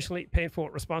emotionally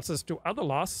painful responses to other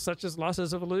loss, such as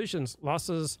losses of illusions,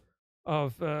 losses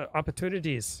of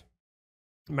opportunities,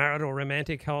 marital,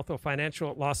 romantic, health, or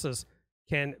financial losses,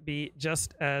 can be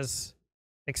just as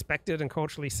expected and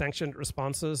culturally sanctioned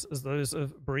responses as those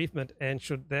of bereavement and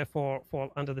should therefore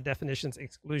fall under the definition's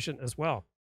exclusion as well.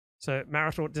 So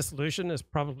marital dissolution is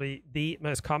probably the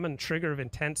most common trigger of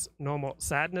intense normal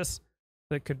sadness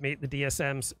that could meet the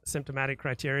DSM's symptomatic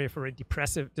criteria for a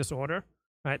depressive disorder.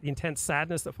 Right? The intense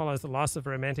sadness that follows the loss of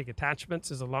romantic attachments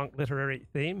is a long literary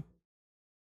theme.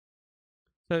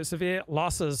 So severe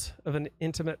losses of an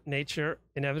intimate nature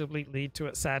inevitably lead to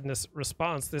a sadness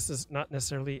response. This is not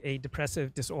necessarily a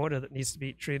depressive disorder that needs to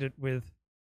be treated with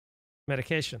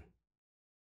medication.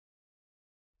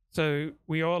 So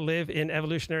we all live in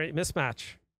evolutionary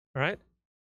mismatch, right?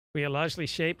 We are largely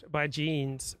shaped by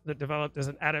genes that developed as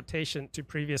an adaptation to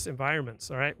previous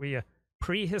environments, all right? We are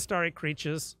prehistoric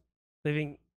creatures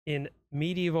living in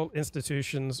medieval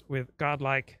institutions with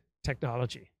godlike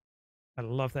technology. I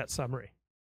love that summary.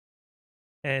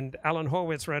 And Alan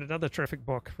Horwitz wrote another terrific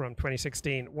book from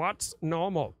 2016, What's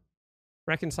Normal?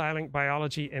 Reconciling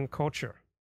Biology and Culture.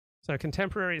 So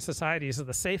contemporary societies are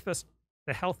the safest,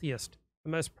 the healthiest, the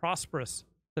most prosperous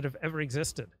that have ever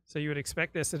existed. So you would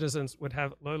expect their citizens would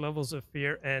have low levels of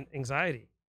fear and anxiety.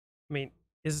 I mean,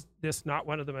 is this not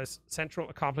one of the most central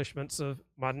accomplishments of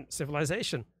modern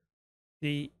civilization?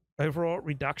 The overall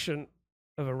reduction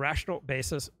of a rational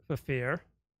basis for fear,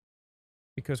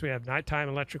 because we have nighttime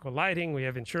electrical lighting, we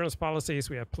have insurance policies,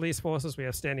 we have police forces, we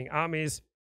have standing armies,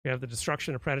 we have the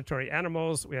destruction of predatory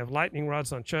animals, we have lightning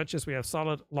rods on churches, we have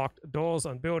solid locked doors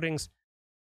on buildings,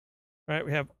 right?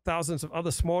 We have thousands of other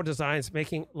small designs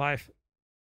making life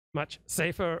much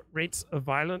safer. Rates of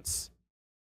violence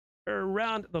are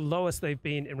around the lowest they've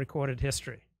been in recorded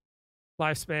history.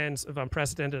 Lifespans of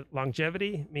unprecedented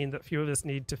longevity mean that few of us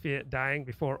need to fear dying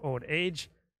before old age.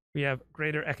 We have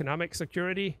greater economic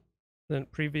security than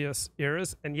previous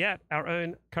eras, and yet our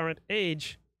own current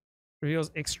age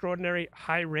reveals extraordinary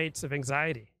high rates of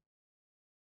anxiety.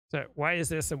 So why is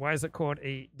this, and why is it called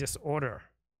a disorder?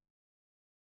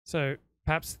 So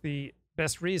perhaps the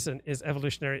best reason is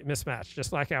evolutionary mismatch,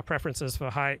 just like our preferences for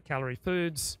high-calorie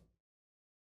foods,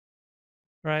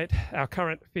 right? Our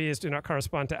current fears do not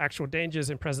correspond to actual dangers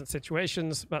in present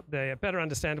situations, but they are better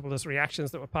understandable as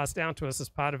reactions that were passed down to us as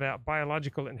part of our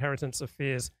biological inheritance of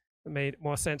fears that made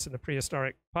more sense in the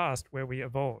prehistoric past where we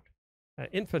evolved.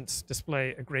 Infants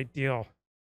display a great deal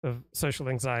of social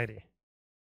anxiety.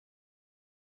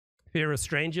 Fear of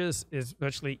strangers is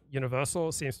virtually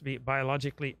universal, seems to be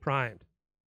biologically primed.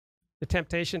 The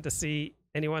temptation to see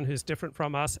anyone who's different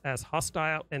from us as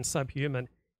hostile and subhuman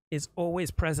is always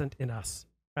present in us,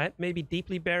 right? Maybe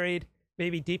deeply buried,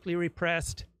 maybe deeply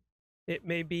repressed, it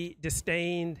may be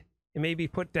disdained, it may be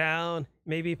put down, it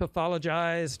may be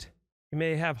pathologized. You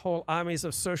may have whole armies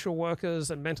of social workers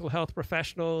and mental health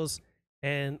professionals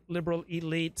and liberal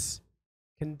elites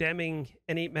condemning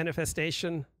any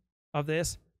manifestation of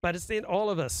this, but it's in all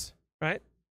of us, right?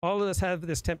 All of us have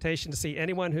this temptation to see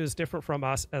anyone who's different from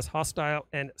us as hostile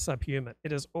and subhuman.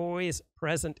 It is always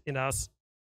present in us,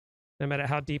 no matter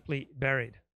how deeply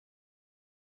buried.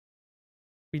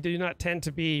 We do not tend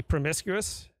to be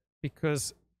promiscuous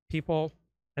because people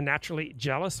are naturally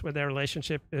jealous when their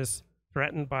relationship is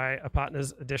threatened by a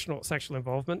partner's additional sexual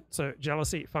involvement. So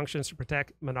jealousy functions to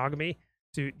protect monogamy,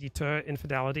 to deter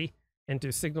infidelity, and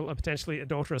to signal a potentially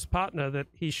adulterous partner that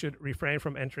he should refrain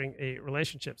from entering a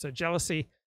relationship. So jealousy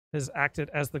has acted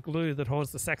as the glue that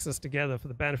holds the sexes together for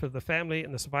the benefit of the family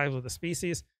and the survival of the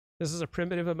species. This is a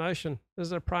primitive emotion. This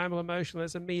is a primal emotion.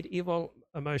 It's a medieval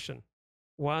emotion,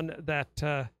 one that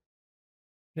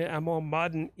our more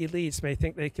modern elites may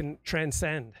think they can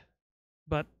transcend.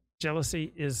 But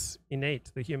jealousy is innate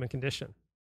to the human condition.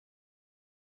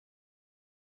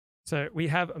 So we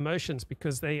have emotions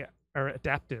because they are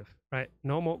adaptive, right?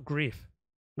 Normal grief,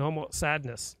 normal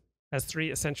sadness has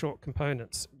three essential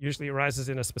components. Usually arises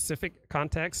in a specific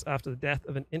context after the death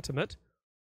of an intimate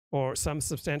or some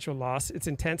substantial loss. Its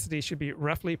intensity should be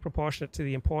roughly proportionate to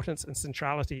the importance and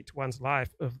centrality to one's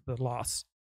life of the loss.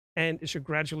 And it should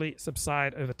gradually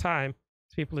subside over time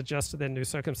as people adjust to their new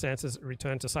circumstances and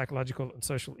return to psychological and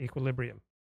social equilibrium.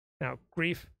 Now,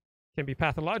 grief can be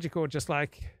pathological, just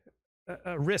like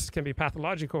a wrist can be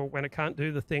pathological when it can't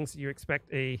do the things you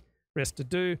expect a wrist to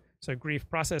do. So grief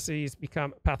processes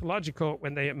become pathological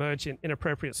when they emerge in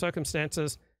inappropriate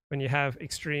circumstances, when you have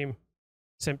extreme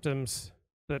symptoms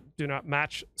that do not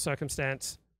match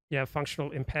circumstance, you have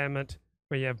functional impairment,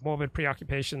 where you have morbid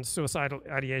preoccupations, suicidal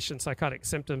ideation, psychotic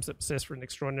symptoms that persist for an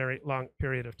extraordinary long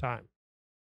period of time.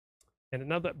 And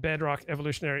another bedrock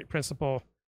evolutionary principle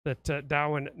that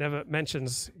Darwin never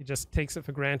mentions, he just takes it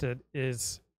for granted,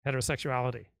 is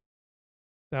heterosexuality.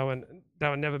 Darwin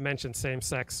never mentioned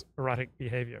same-sex erotic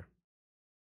behavior.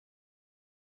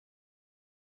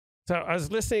 So I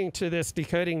was listening to this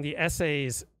Decoding the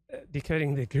Essays,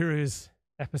 Decoding the Gurus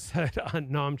episode on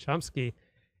Noam Chomsky,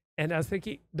 and I was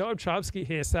thinking, Noam Chomsky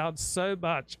here sounds so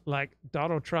much like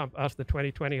Donald Trump after the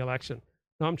 2020 election.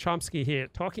 Noam Chomsky here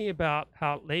talking about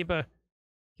how Labor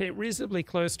came reasonably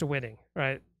close to winning,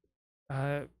 right?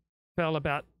 Fell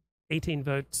about 18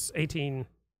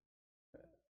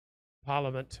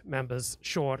 parliament members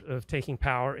short of taking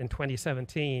power in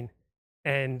 2017.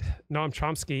 And Noam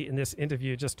Chomsky in this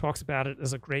interview just talks about it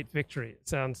as a great victory. It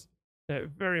sounds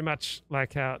very much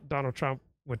like how Donald Trump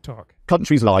would talk.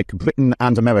 Countries like Britain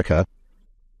and America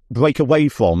break away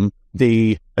from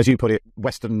the, as you put it,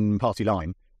 Western party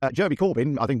line. Jeremy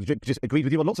Corbyn, I think, just agreed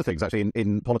with you on lots of things, actually,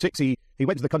 in politics. He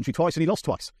went to the country twice and he lost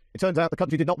twice. It turns out the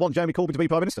country did not want Jeremy Corbyn to be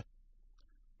Prime Minister.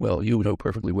 Well, you know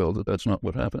perfectly well that that's not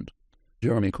what happened.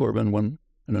 Jeremy Corbyn won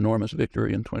an enormous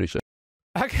victory in 2017.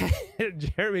 Okay,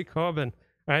 Jeremy Corbyn,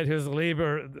 right, who's the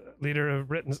leader of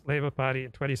Britain's Labour Party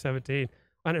in 2017,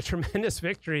 won a tremendous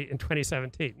victory in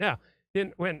 2017. Now,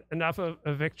 didn't win enough of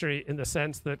a victory in the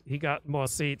sense that he got more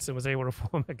seats and was able to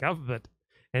form a government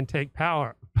and take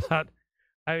power. But,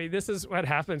 I mean, this is what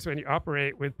happens when you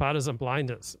operate with partisan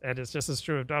blinders. And it's just as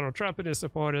true of Donald Trump and his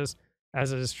supporters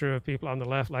as it is true of people on the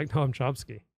left like Noam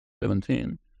Chomsky.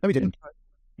 17. No, he didn't.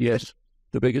 Yes,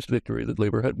 the biggest victory that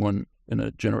Labour had won in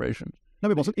a generation. No,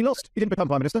 he wasn't. He lost. He didn't become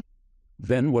Prime Minister.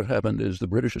 Then what happened is the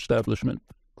British establishment,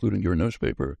 including your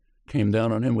newspaper, came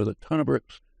down on him with a ton of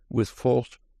bricks with false,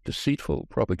 deceitful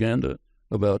propaganda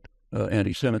about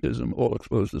anti-Semitism, all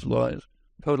exposed as lies.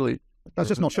 Totally. That's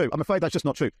just not true. I'm afraid that's just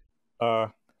not true.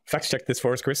 Fact check this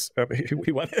for us, Chris.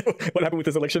 He won. What happened with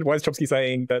this election? Why is Chomsky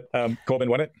saying that Corbyn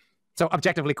won it? So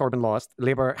objectively, Corbyn lost.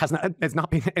 Labour has not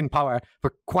been in power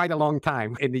for quite a long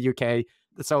time in the UK.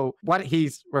 So what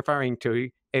he's referring to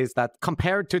is that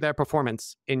compared to their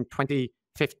performance in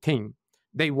 2015,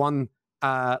 they won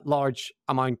a large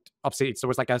amount of seats. So it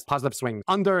was like a positive swing.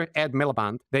 Under Ed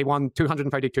Miliband, they won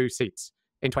 232 seats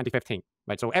in 2015.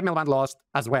 Right, so Ed Miliband lost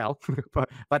as well.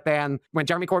 but then when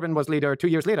Jeremy Corbyn was leader 2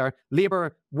 years later,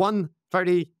 Labour won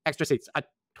 30 extra seats, a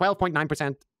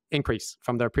 12.9% increase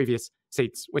from their previous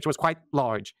seats, which was quite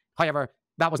large. However,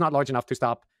 that was not large enough to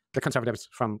stop the Conservatives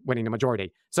from winning the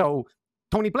majority. So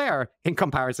Tony Blair, in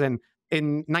comparison,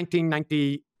 in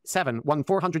 1997, won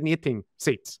 418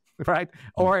 seats, right?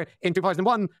 Or in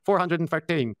 2001,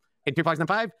 413. In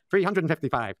 2005,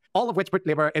 355, all of which put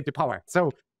Labour into power.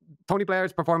 So Tony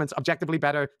Blair's performance objectively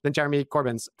better than Jeremy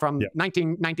Corbyn's. From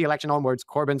 1990 election onwards,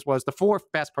 Corbyn's was the fourth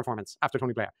best performance after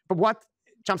Tony Blair. But what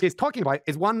Chomsky is talking about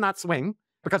is one, that swing,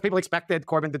 because people expected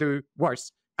Corbyn to do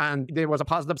worse, and there was a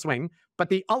positive swing. But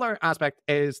the other aspect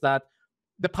is that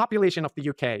the population of the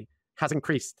UK has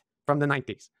increased from the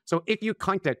 90s. So if you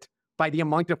count it by the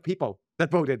amount of people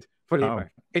that voted for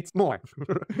Labour, it's more,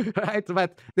 right?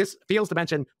 But this fails to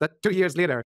mention that 2 years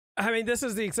later, I mean, this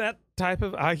is the exact type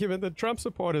of argument that Trump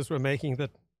supporters were making,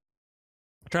 that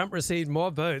Trump received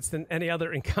more votes than any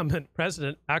other incumbent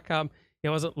president. How come he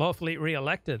wasn't lawfully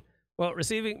reelected? Well,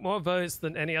 receiving more votes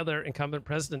than any other incumbent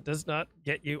president does not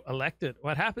get you elected.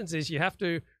 What happens is you have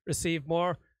to receive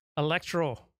more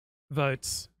electoral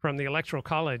votes from the Electoral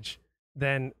College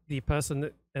than the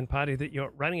person and party that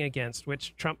you're running against,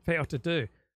 which Trump failed to do.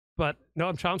 But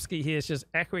Noam Chomsky here is just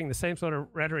echoing the same sort of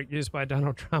rhetoric used by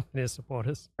Donald Trump and his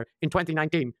supporters. In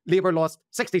 2019, Labour lost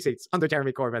 60 seats under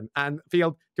Jeremy Corbyn and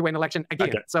failed to win election again.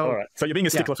 Okay. So, all right. So you're being a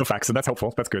stickler for facts, and that's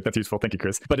helpful. That's good. That's useful. Thank you,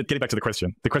 Chris. But getting back to the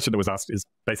question that was asked is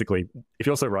basically, if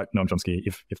you're so right, Noam Chomsky,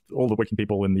 if all the working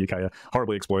people in the UK are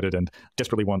horribly exploited and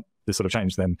desperately want this sort of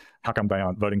change, then how come they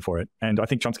aren't voting for it? And I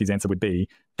think Chomsky's answer would be,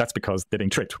 that's because they're being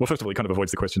tricked. Well, first of all, he kind of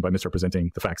avoids the question by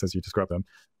misrepresenting the facts as you describe them.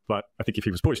 But I think if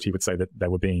he was pushed, he would say that they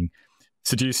were being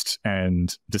seduced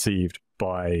and deceived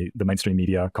by the mainstream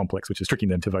media complex, which is tricking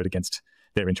them to vote against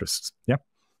their interests. Yeah?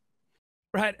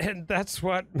 Right, and that's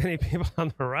what many people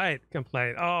on the right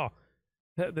complain. Oh,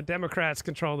 the Democrats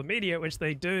control the media, which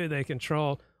they do. They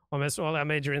control almost all our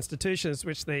major institutions,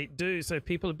 which they do. So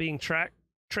people are being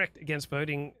tricked against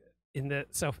voting in their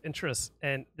self-interest.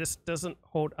 And this doesn't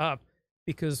hold up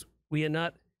because we are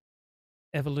not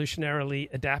evolutionarily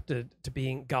adapted to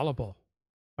being gullible,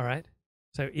 all right?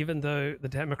 So even though the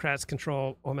Democrats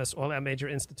control almost all our major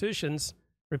institutions,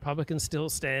 Republicans still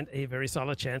stand a very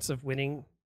solid chance of winning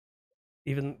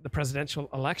even the presidential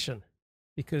election,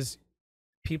 because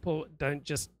people don't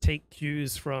just take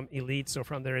cues from elites or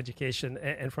from their education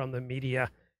and from the media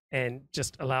and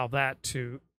just allow that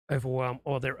to overwhelm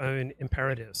all their own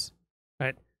imperatives,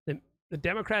 right? The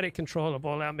Democratic control of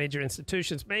all our major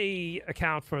institutions may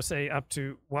account for, say, up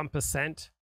to 1%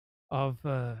 of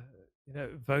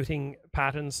voting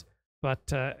patterns,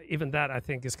 but even that, I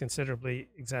think, is considerably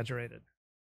exaggerated.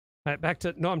 Right, back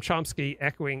to Noam Chomsky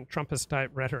echoing Trumpist-type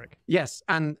rhetoric. Yes,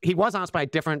 and he was asked by a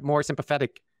different, more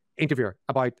sympathetic interviewer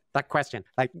about that question.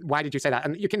 Like, why did you say that?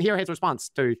 And you can hear his response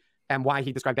to why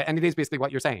he described it, and it is basically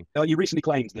what you're saying. You recently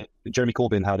claimed that Jeremy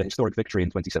Corbyn had a historic victory in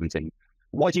 2017.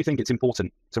 Why do you think it's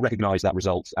important to recognise that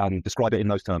result and describe it in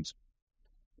those terms?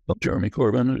 Well, Jeremy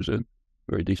Corbyn is a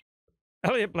very decent...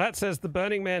 Elliot Blatt says the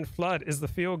Burning Man flood is the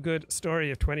feel-good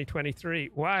story of 2023.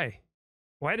 Why?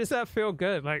 Why does that feel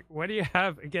good? Like, what do you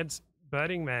have against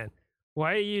Burning Man?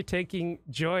 Why are you taking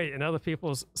joy in other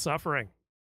people's suffering?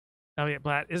 Elliot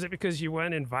Blatt, is it because you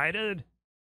weren't invited?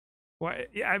 Why?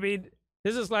 I mean,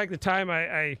 this is like the time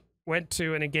I went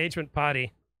to an engagement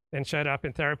party and showed up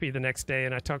in therapy the next day,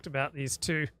 and I talked about these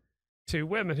two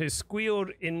women who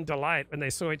squealed in delight when they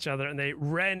saw each other, and they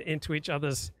ran into each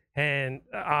other's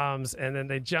arms, and then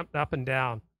they jumped up and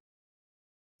down.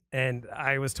 And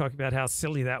I was talking about how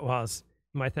silly that was.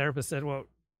 My therapist said, well,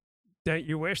 don't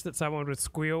you wish that someone would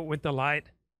squeal with delight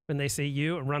when they see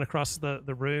you and run across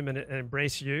the room and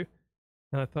embrace you?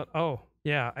 And I thought, oh,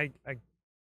 yeah,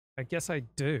 I guess I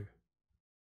do.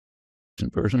 In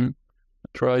person,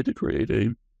 tried to create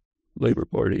a Labour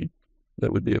Party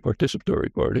that would be a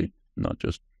participatory party, not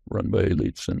just run by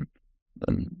elites and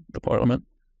the Parliament,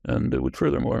 and it would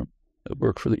furthermore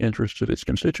work for the interests of its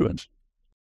constituents.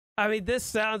 I mean, this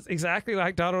sounds exactly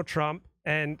like Donald Trump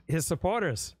and his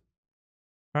supporters.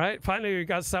 All right, finally, we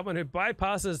got someone who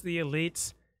bypasses the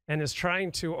elites and is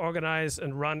trying to organize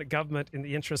and run government in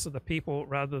the interests of the people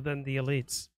rather than the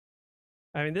elites.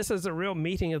 I mean, this is a real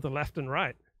meeting of the left and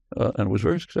right. And was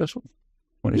very successful.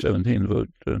 2017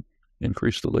 vote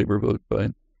increased the Labour vote by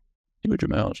huge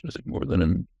amounts, I think more than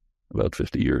in about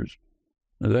 50 years.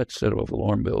 Now, that set off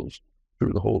alarm bells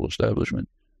through the whole establishment.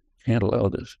 Can't allow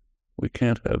this. We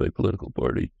can't have a political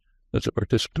party that's a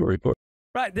participatory party.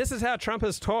 Right. This is how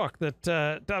Trumpers talk, that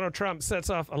Donald Trump sets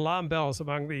off alarm bells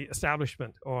among the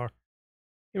establishment, or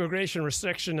immigration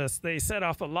restrictionists. They set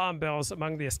off alarm bells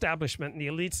among the establishment, and the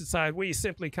elites decide we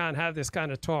simply can't have this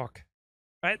kind of talk.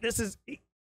 Right. This is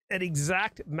an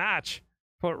exact match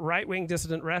for right-wing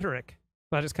dissident rhetoric,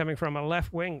 but it's coming from a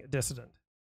left-wing dissident.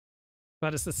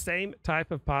 But it's the same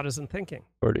type of partisan thinking.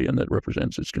 Party, and that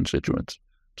represents its constituents.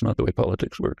 It's not the way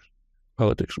politics works.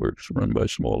 Politics works run by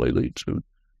small elites who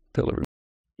tell everyone.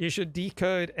 You should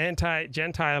decode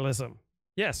anti-Gentilism.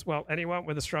 Yes, well, anyone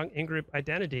with a strong in-group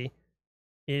identity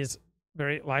is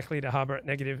very likely to harbor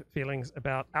negative feelings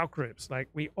about outgroups. Like,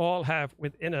 we all have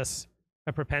within us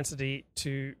a propensity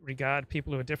to regard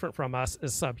people who are different from us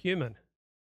as subhuman.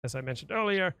 As I mentioned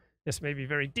earlier, this may be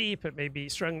very deep, it may be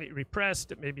strongly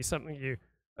repressed, it may be something you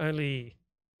only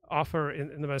offer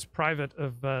in the most private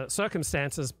of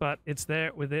circumstances, but it's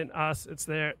there within us. It's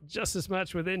there just as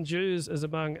much within Jews as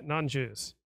among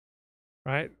non-Jews,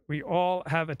 right? We all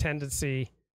have a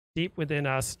tendency deep within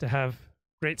us to have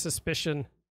great suspicion,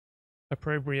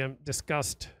 opprobrium,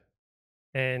 disgust,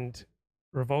 and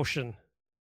revulsion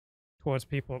towards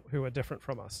people who are different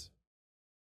from us.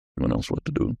 Everyone else what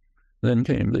to do. Then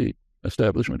came the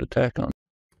establishment attack on.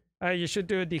 You should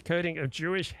do a decoding of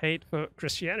Jewish hate for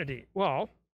Christianity. Well,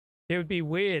 it would be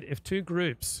weird if two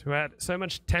groups who had so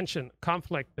much tension,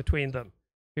 conflict between them,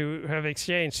 who have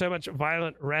exchanged so much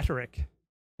violent rhetoric,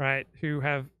 right, who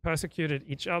have persecuted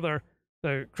each other,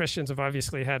 though Christians have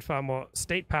obviously had far more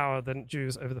state power than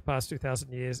Jews over the past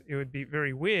 2,000 years, it would be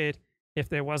very weird if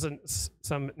there wasn't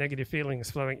some negative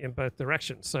feelings flowing in both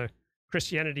directions. So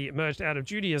Christianity emerged out of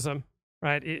Judaism,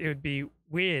 right? It would be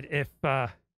weird if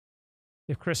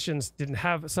Christians didn't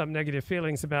have some negative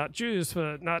feelings about Jews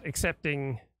for not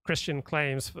accepting Christian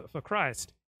claims for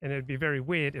Christ. And it would be very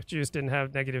weird if Jews didn't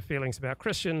have negative feelings about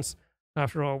Christians.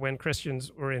 After all, when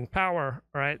Christians were in power,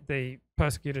 right, they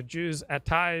persecuted Jews at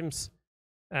times.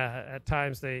 At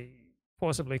times they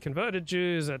forcibly converted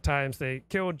Jews. At times they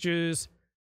killed Jews.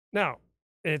 Now,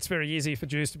 it's very easy for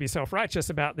Jews to be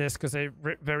self-righteous about this because they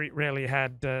very rarely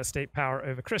had state power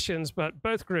over Christians. But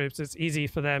both groups, it's easy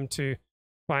for them to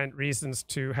find reasons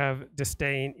to have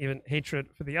disdain, even hatred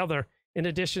for the other, in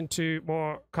addition to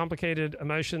more complicated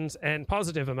emotions and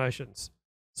positive emotions.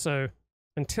 So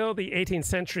until the 18th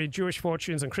century, Jewish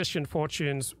fortunes and Christian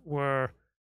fortunes were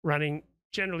running,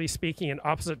 generally speaking, in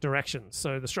opposite directions.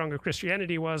 So the stronger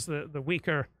Christianity was, the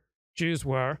weaker Jews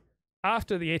were.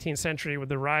 After the 18th century, with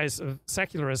the rise of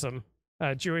secularism,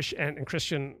 Jewish and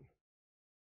Christian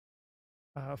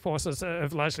forces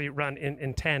have largely run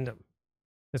in tandem.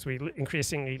 As we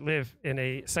increasingly live in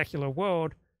a secular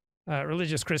world,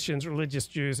 religious Christians, religious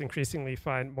Jews increasingly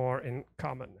find more in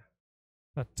common.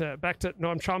 But back to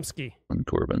Noam Chomsky. On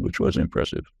Corbyn, which was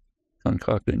impressive,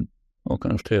 concocting all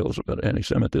kinds of tales about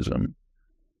anti-Semitism,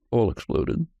 all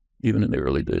exploded, even in the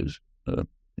early days, at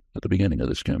the beginning of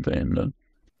this campaign.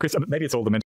 Chris, maybe it's all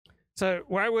the mental. So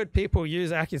why would people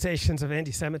use accusations of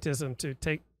anti-Semitism to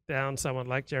take down someone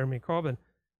like Jeremy Corbyn?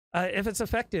 If it's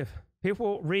effective,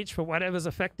 people reach for whatever's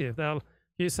effective. They'll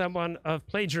use someone of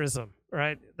plagiarism,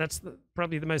 right? That's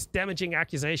probably the most damaging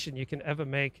accusation you can ever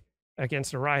make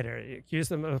against a writer. You accuse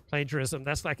them of plagiarism.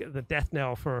 That's like the death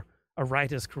knell for a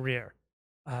writer's career.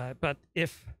 But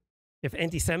if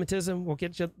anti-Semitism will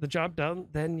get the job done,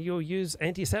 then you'll use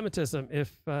anti-Semitism.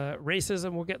 If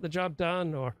racism will get the job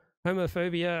done, or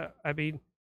homophobia, I mean,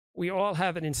 we all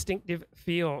have an instinctive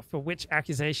feel for which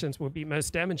accusations will be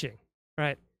most damaging,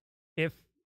 right? If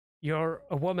you're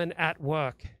a woman at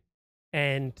work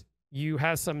and you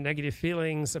have some negative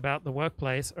feelings about the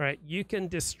workplace, all right, you can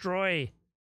destroy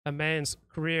a man's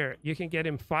career. You can get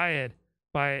him fired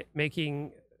by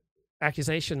making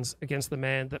accusations against the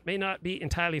man that may not be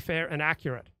entirely fair and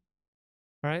accurate,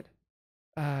 right?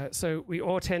 So we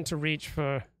all tend to reach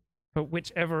for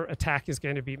whichever attack is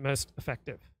going to be most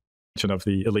effective. Of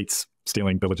the elites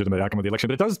stealing the legitimate outcome of the election,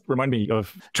 but it does remind me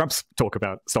of Trump's talk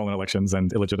about stolen elections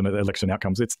and illegitimate election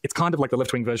outcomes. It's kind of like the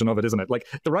left-wing version of it, isn't it? Like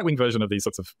the right-wing version of these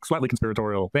sorts of slightly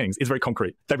conspiratorial things is very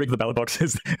concrete. They rigged the ballot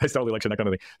boxes, they stole the election, that kind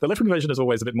of thing. The left-wing version is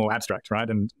always a bit more abstract, right?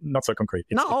 And not so concrete.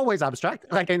 Not always abstract.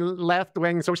 Like in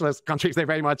left-wing socialist countries, they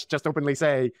very much just openly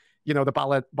say, you know, the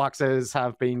ballot boxes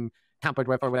have been tampered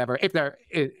with or whatever, if they're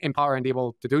in power and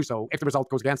able to do so, if the result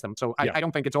goes against them. So I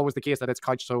don't think it's always the case that it's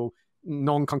couched so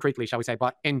non-concretely, shall we say.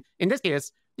 But in this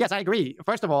case, yes, I agree.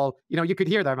 First of all, you know, you could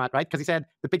hear there, Matt, right? Because he said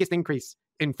the biggest increase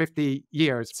in 50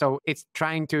 years. So it's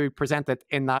trying to present it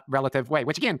in that relative way,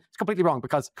 which again, is completely wrong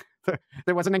because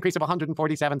there was an increase of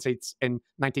 147 seats in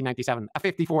 1997, a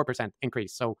 54%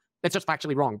 increase. So it's just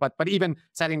factually wrong. But even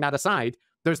setting that aside,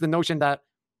 there's the notion that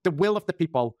the will of the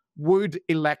people would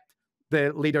elect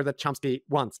the leader that Chomsky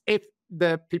wants if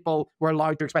the people were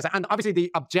allowed to express it. And obviously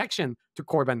the objection to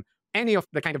Corbyn, any of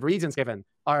the kind of reasons given,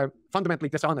 are fundamentally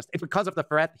dishonest. It's because of the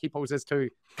threat he poses to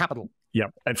capital. Yeah,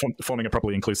 and forming a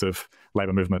properly inclusive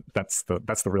labour movement, that's the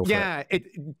real threat. Yeah,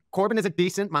 Corbyn is a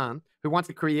decent man who wants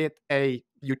to create a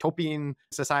utopian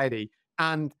society,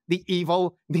 and the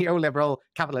evil neoliberal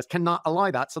capitalists cannot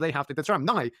allow that, so they have to destroy him.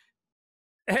 Now,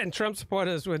 and Trump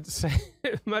supporters would say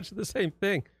much the same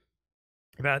thing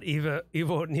about evil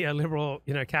neoliberal,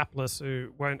 capitalists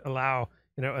who won't allow,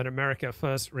 an America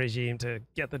First regime to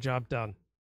get the job done.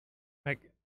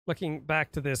 Like, looking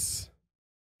back to this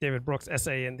David Brooks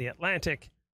essay in The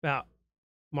Atlantic about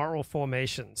moral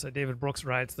formation. So David Brooks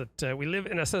writes that we live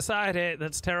in a society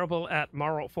that's terrible at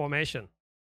moral formation.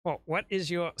 Well, what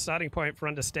is your starting point for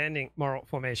understanding moral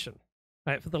formation?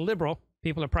 Right, for the liberal,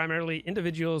 people are primarily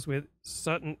individuals with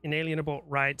certain inalienable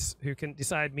rights who can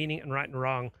decide meaning and right and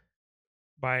wrong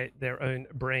by their own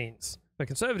brains. For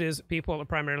conservatives, people are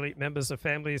primarily members of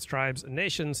families, tribes, and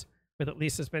nations with at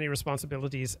least as many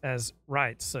responsibilities as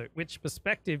rights. So which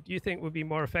perspective do you think would be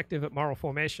more effective at moral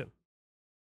formation?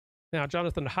 Now,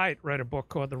 Jonathan Haidt wrote a book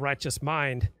called The Righteous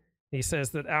Mind. He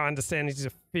says that our understandings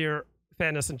of fear,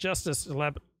 fairness, and justice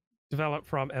develop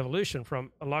from evolution,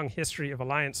 from a long history of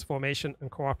alliance formation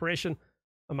and cooperation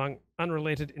among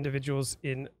unrelated individuals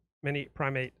in many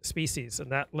primate species.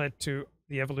 And that led to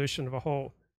the evolution of a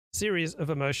whole series of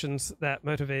emotions that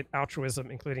motivate altruism,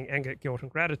 including anger, guilt,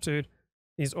 and gratitude.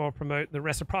 These all promote the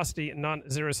reciprocity and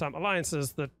non-zero-sum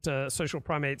alliances that social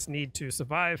primates need to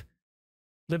survive.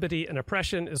 Liberty and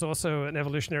oppression is also an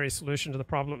evolutionary solution to the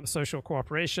problem of social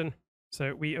cooperation.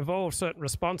 So we evolved certain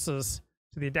responses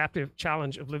to the adaptive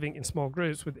challenge of living in small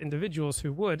groups with individuals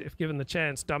who would, if given the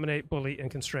chance, dominate, bully, and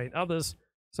constrain others.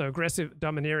 So aggressive,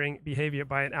 domineering behavior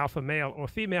by an alpha male or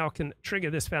female can trigger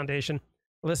this foundation,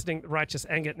 eliciting the righteous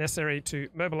anger necessary to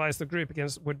mobilize the group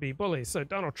against would-be bullies. So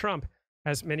Donald Trump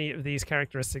has many of these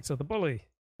characteristics of the bully,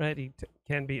 right? He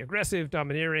can be aggressive,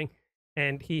 domineering,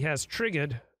 and he has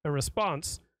triggered a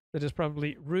response that is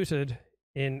probably rooted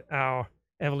in our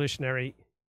evolutionary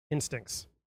instincts.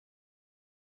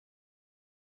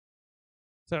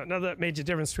 So another major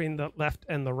difference between the left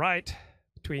and the right,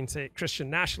 between, say, Christian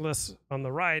nationalists on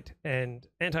the right and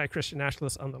anti-Christian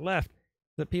nationalists on the left,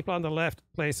 that people on the left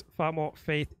place far more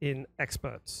faith in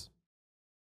experts.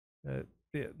 The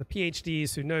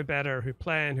PhDs who know better, who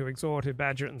plan, who exhort, who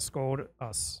badger and scold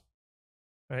us.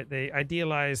 Right? They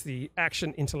idealize the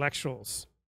action intellectuals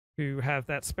who have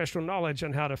that special knowledge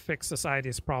on how to fix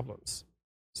society's problems.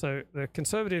 So the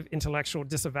conservative intellectual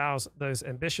disavows those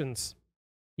ambitions.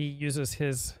 He uses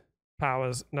his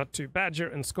powers not to badger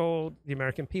and scold the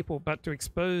American people, but to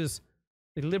expose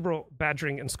the liberal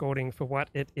badgering and scolding for what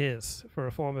it is, for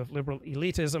a form of liberal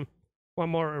elitism, one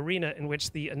more arena in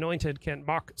which the anointed can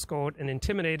mock, scold, and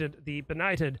intimidate the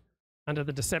benighted under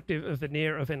the deceptive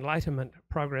veneer of enlightenment,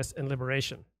 progress, and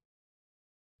liberation.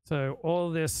 So all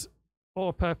this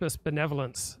all-purpose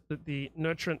benevolence that the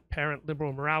nurturant parent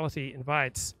liberal morality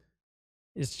invites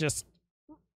is just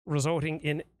resulting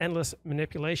in endless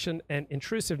manipulation and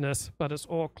intrusiveness, but it's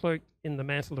all cloaked in the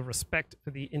mantle of respect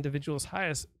for the individual's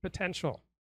highest potential.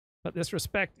 But this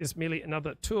respect is merely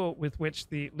another tool with which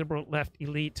the liberal left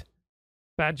elite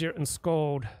badger and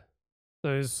scold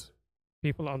those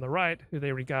people on the right who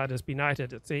they regard as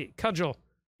benighted. It's a cudgel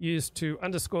used to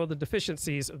underscore the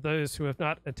deficiencies of those who have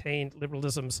not attained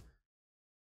liberalism's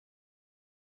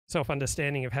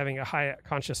self-understanding of having a higher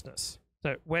consciousness.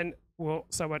 So when will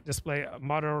someone display a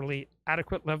moderately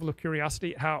adequate level of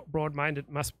curiosity? How broad-minded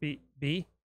must be?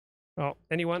 Well,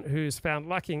 anyone who's found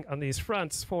lacking on these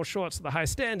fronts falls short of the high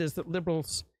standards that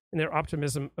liberals in their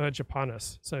optimism urge upon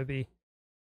us. So the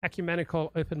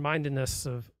ecumenical open-mindedness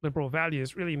of liberal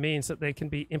values really means that they can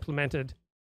be implemented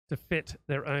to fit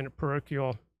their own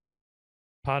parochial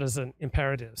partisan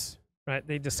imperatives, right?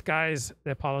 They disguise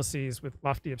their policies with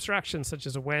lofty abstractions such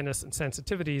as awareness and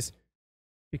sensitivities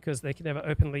because they can never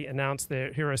openly announce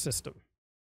their hero system.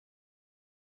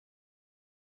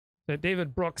 So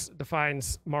David Brooks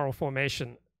defines moral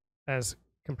formation as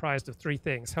comprised of three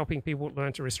things: helping people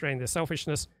learn to restrain their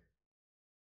selfishness,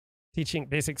 teaching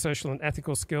basic social and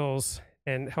ethical skills,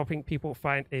 and helping people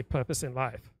find a purpose in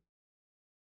life.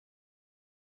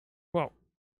 Well,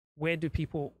 where do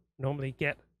people normally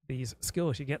get these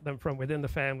skills? You get them from within the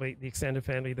family, the extended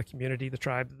family, the community, the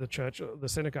tribe, the church, or the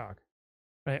synagogue.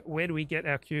 Right? Where do we get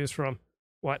our cues from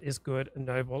what is good and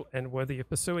noble and worthy of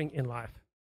pursuing in life?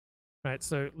 Right?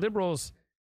 So liberals,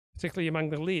 particularly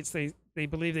among the elites, they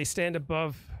believe they stand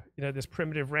above, this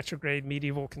primitive retrograde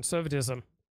medieval conservatism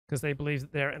because they believe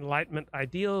that their Enlightenment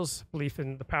ideals, belief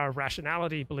in the power of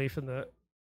rationality, belief in the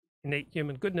innate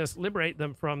human goodness, liberate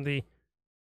them from the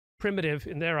primitive,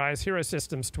 in their eyes, hero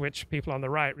systems to which people on the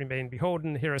right remain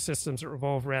beholden, hero systems that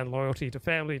revolve around loyalty to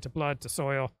family, to blood, to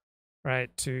soil,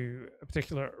 right, to a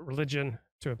particular religion,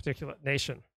 to a particular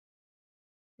nation.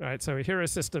 Right, so a hero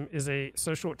system is a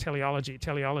social teleology.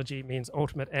 Teleology means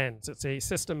ultimate ends. It's a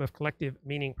system of collective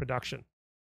meaning production.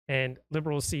 And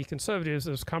liberals see conservatives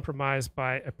as compromised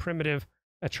by a primitive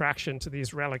attraction to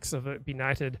these relics of a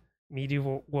benighted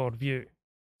medieval worldview.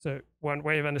 So one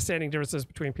way of understanding differences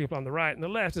between people on the right and the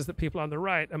left is that people on the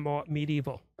right are more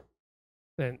medieval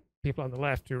than people on the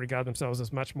left who regard themselves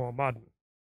as much more modern.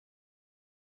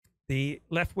 The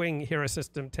left-wing hero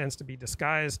system tends to be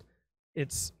disguised.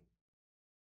 It's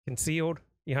concealed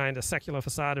behind a secular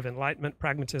facade of enlightenment,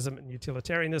 pragmatism, and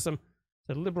utilitarianism.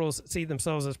 The liberals see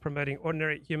themselves as promoting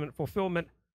ordinary human fulfillment,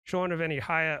 shorn of any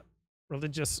higher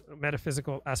religious or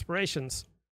metaphysical aspirations.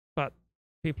 But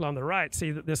people on the right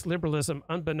see that this liberalism,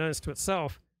 unbeknownst to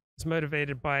itself, is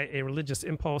motivated by a religious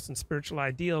impulse and spiritual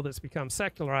ideal that's become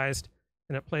secularized,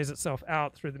 and it plays itself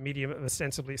out through the medium of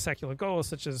ostensibly secular goals,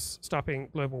 such as stopping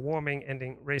global warming,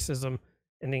 ending racism,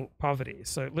 ending poverty.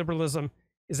 So liberalism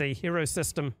is a hero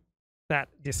system that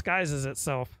disguises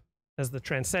itself as the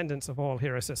transcendence of all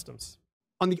hero systems.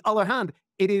 On the other hand,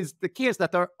 it is the case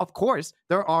that there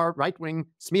are right-wing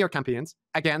smear campaigns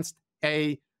against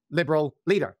a liberal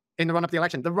leader in the run-up to the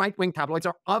election. The right-wing tabloids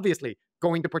are obviously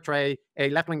going to portray a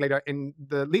left-wing leader in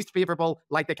the least favorable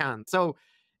light they can. So,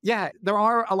 yeah, there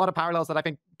are a lot of parallels that I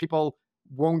think people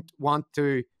won't want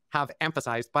to have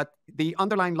emphasized, but the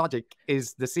underlying logic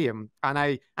is the same. And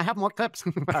I have more clips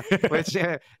which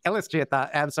illustrate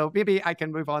that. So maybe I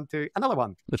can move on to another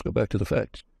one. Let's go back to the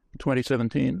facts.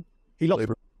 2017, he lost.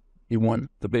 Labor, he won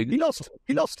the big... He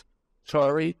lost.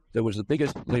 Sorry, there was the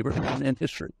biggest labor win in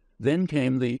history. Then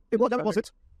came the... No, it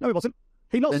wasn't. No, it wasn't.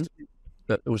 He lost.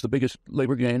 It was the biggest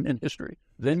labor gain in history.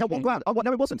 Then on what ground?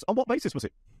 No, it wasn't. On what basis was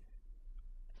it?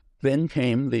 Then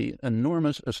came the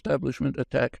enormous establishment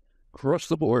attack across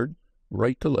the board,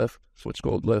 right to left, that's what's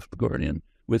called Left Guardian,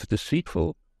 with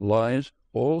deceitful lies,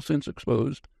 all since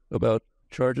exposed, about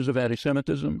charges of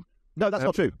anti-Semitism. No, that's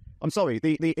not true. I'm sorry.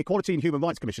 The Equality and Human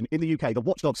Rights Commission in the UK, the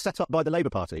watchdog set up by the Labour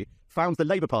Party, found the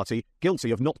Labour Party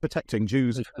guilty of not protecting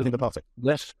Jews within the party.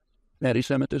 Less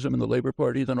anti-Semitism in the Labour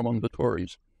Party than among the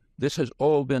Tories. This has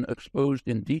all been exposed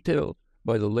in detail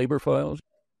by the Labour files.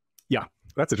 Yeah,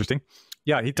 that's interesting.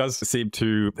 Yeah, he does seem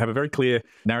to have a very clear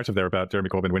narrative there about Jeremy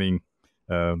Corbyn winning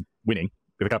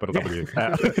with a capital W.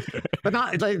 But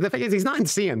not, like, the thing is, he's not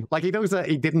insane. Like, he knows that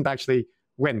he didn't actually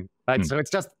win, right? So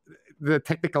it's just the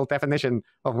technical definition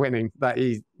of winning that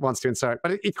he wants to insert.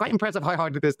 But it's quite impressive how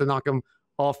hard it is to knock him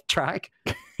off track.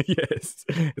 Yes,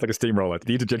 it's like a steamroller.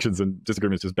 The interjections and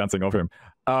disagreements just bouncing off him.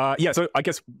 Yeah, so I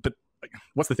guess, but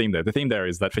what's the theme there? The theme there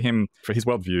is that for him, for his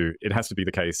worldview, it has to be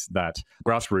the case that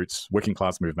grassroots working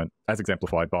class movement, as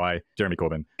exemplified by Jeremy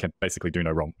Corbyn, can basically do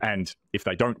no wrong. And if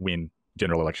they don't win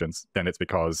general elections, then it's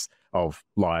because of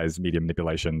lies, media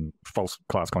manipulation, false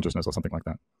class consciousness, or something like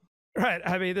that. Right.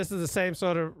 I mean, this is the same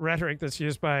sort of rhetoric that's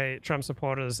used by Trump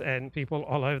supporters and people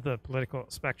all over the political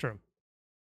spectrum.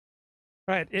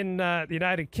 Right. In the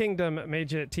United Kingdom, a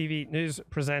major TV news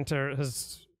presenter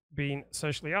has been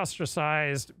socially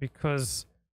ostracized because,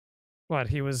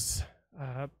 he was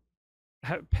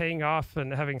paying off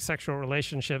and having sexual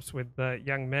relationships with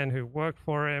young men who worked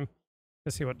for him.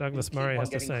 Let's see what Douglas Murray has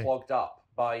to say. Getting clogged up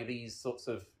by these sorts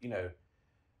of,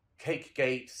 cake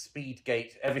gate, speed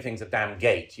gate, everything's a damn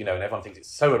gate, and everyone thinks it's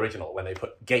so original when they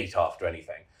put gate after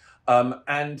anything. What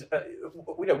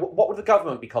would the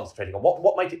government be concentrating on?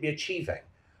 What might it be achieving?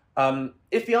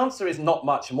 If the answer is not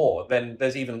much more, then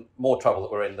there's even more trouble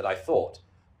that we're in than I thought.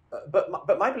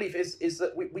 But my belief is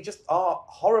that we just are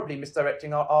horribly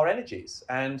misdirecting our energies.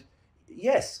 And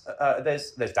yes,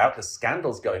 there's doubtless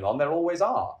scandals going on. There always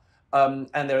are.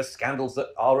 And there are scandals that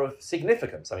are of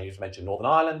significance. I mean, you just mentioned Northern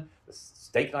Ireland. The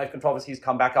steak knife controversy has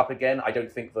come back up again. I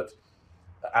don't think that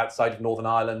outside of Northern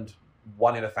Ireland,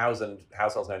 1 in 1,000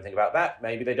 households know anything about that.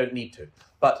 Maybe they don't need to.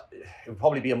 But it would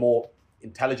probably be a more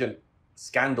intelligent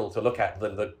scandal to look at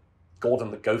than the Gordon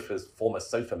the Gopher's former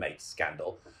sofa mate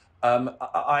scandal.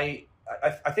 I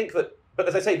think that, but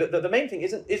as I say, the main thing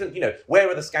isn't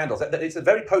where are the scandals? It's a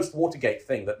very post-Watergate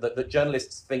thing that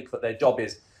journalists think that their job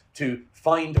is to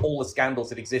find all the scandals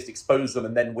that exist, expose them,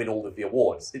 and then win all of the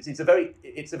awards. It's a very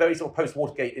sort of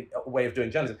post-Watergate way of doing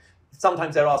journalism.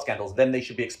 Sometimes there are scandals, then they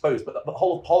should be exposed. But the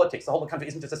whole of politics, the whole of the country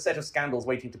isn't just a set of scandals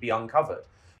waiting to be uncovered.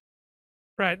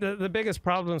 Right. The biggest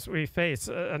problems we face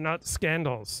are not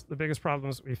scandals. The biggest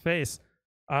problems we face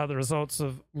are the results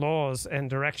of laws and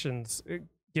directions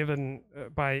given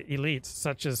by elites,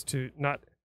 such as to not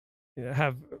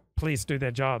have police do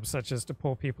their jobs, such as to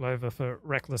pull people over for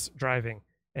reckless driving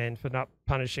and for not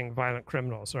punishing violent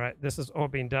criminals. Right? This has all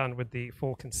been done with the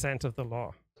full consent of the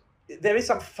law. There is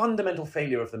some fundamental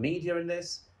failure of the media in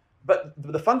this, but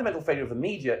the fundamental failure of the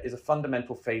media is a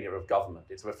fundamental failure of government.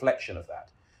 It's a reflection of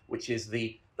that, which is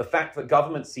the fact that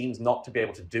government seems not to be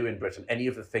able to do in Britain any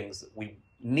of the things that we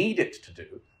need it to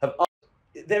do.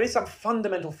 There is some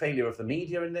fundamental failure of the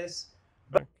media in this.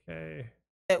 But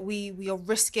that we are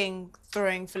risking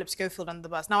throwing Philip Schofield under the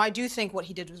bus. Now, I do think what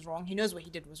he did was wrong. He knows what he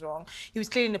did was wrong. He was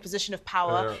clearly in a position of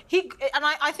power.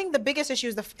 I think the biggest issue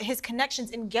is his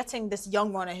connections in getting this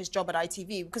young runner his job at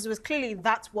ITV, because it was clearly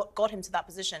that's what got him to that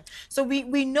position. So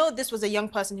we know this was a young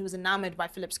person who was enamored by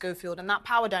Philip Schofield, and that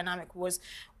power dynamic was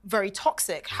very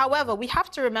toxic. However, we have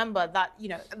to remember that,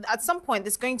 at some point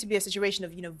there's going to be a situation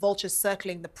of, vultures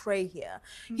circling the prey here.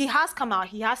 He has come out,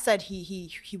 he has said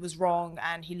he was wrong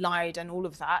and he lied and all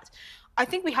of that. I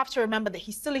think we have to remember that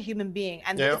he's still a human being,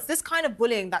 and it's this kind of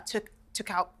bullying that took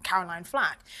out Caroline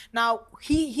Flack. Now,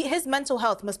 his mental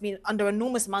health must be under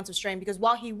enormous amounts of strain, because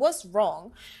while he was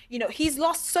wrong, he's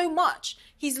lost so much.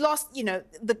 He's lost,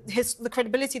 the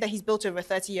credibility that he's built over a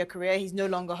 30-year career. He's no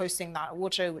longer hosting that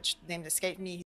award show, which name escaped me.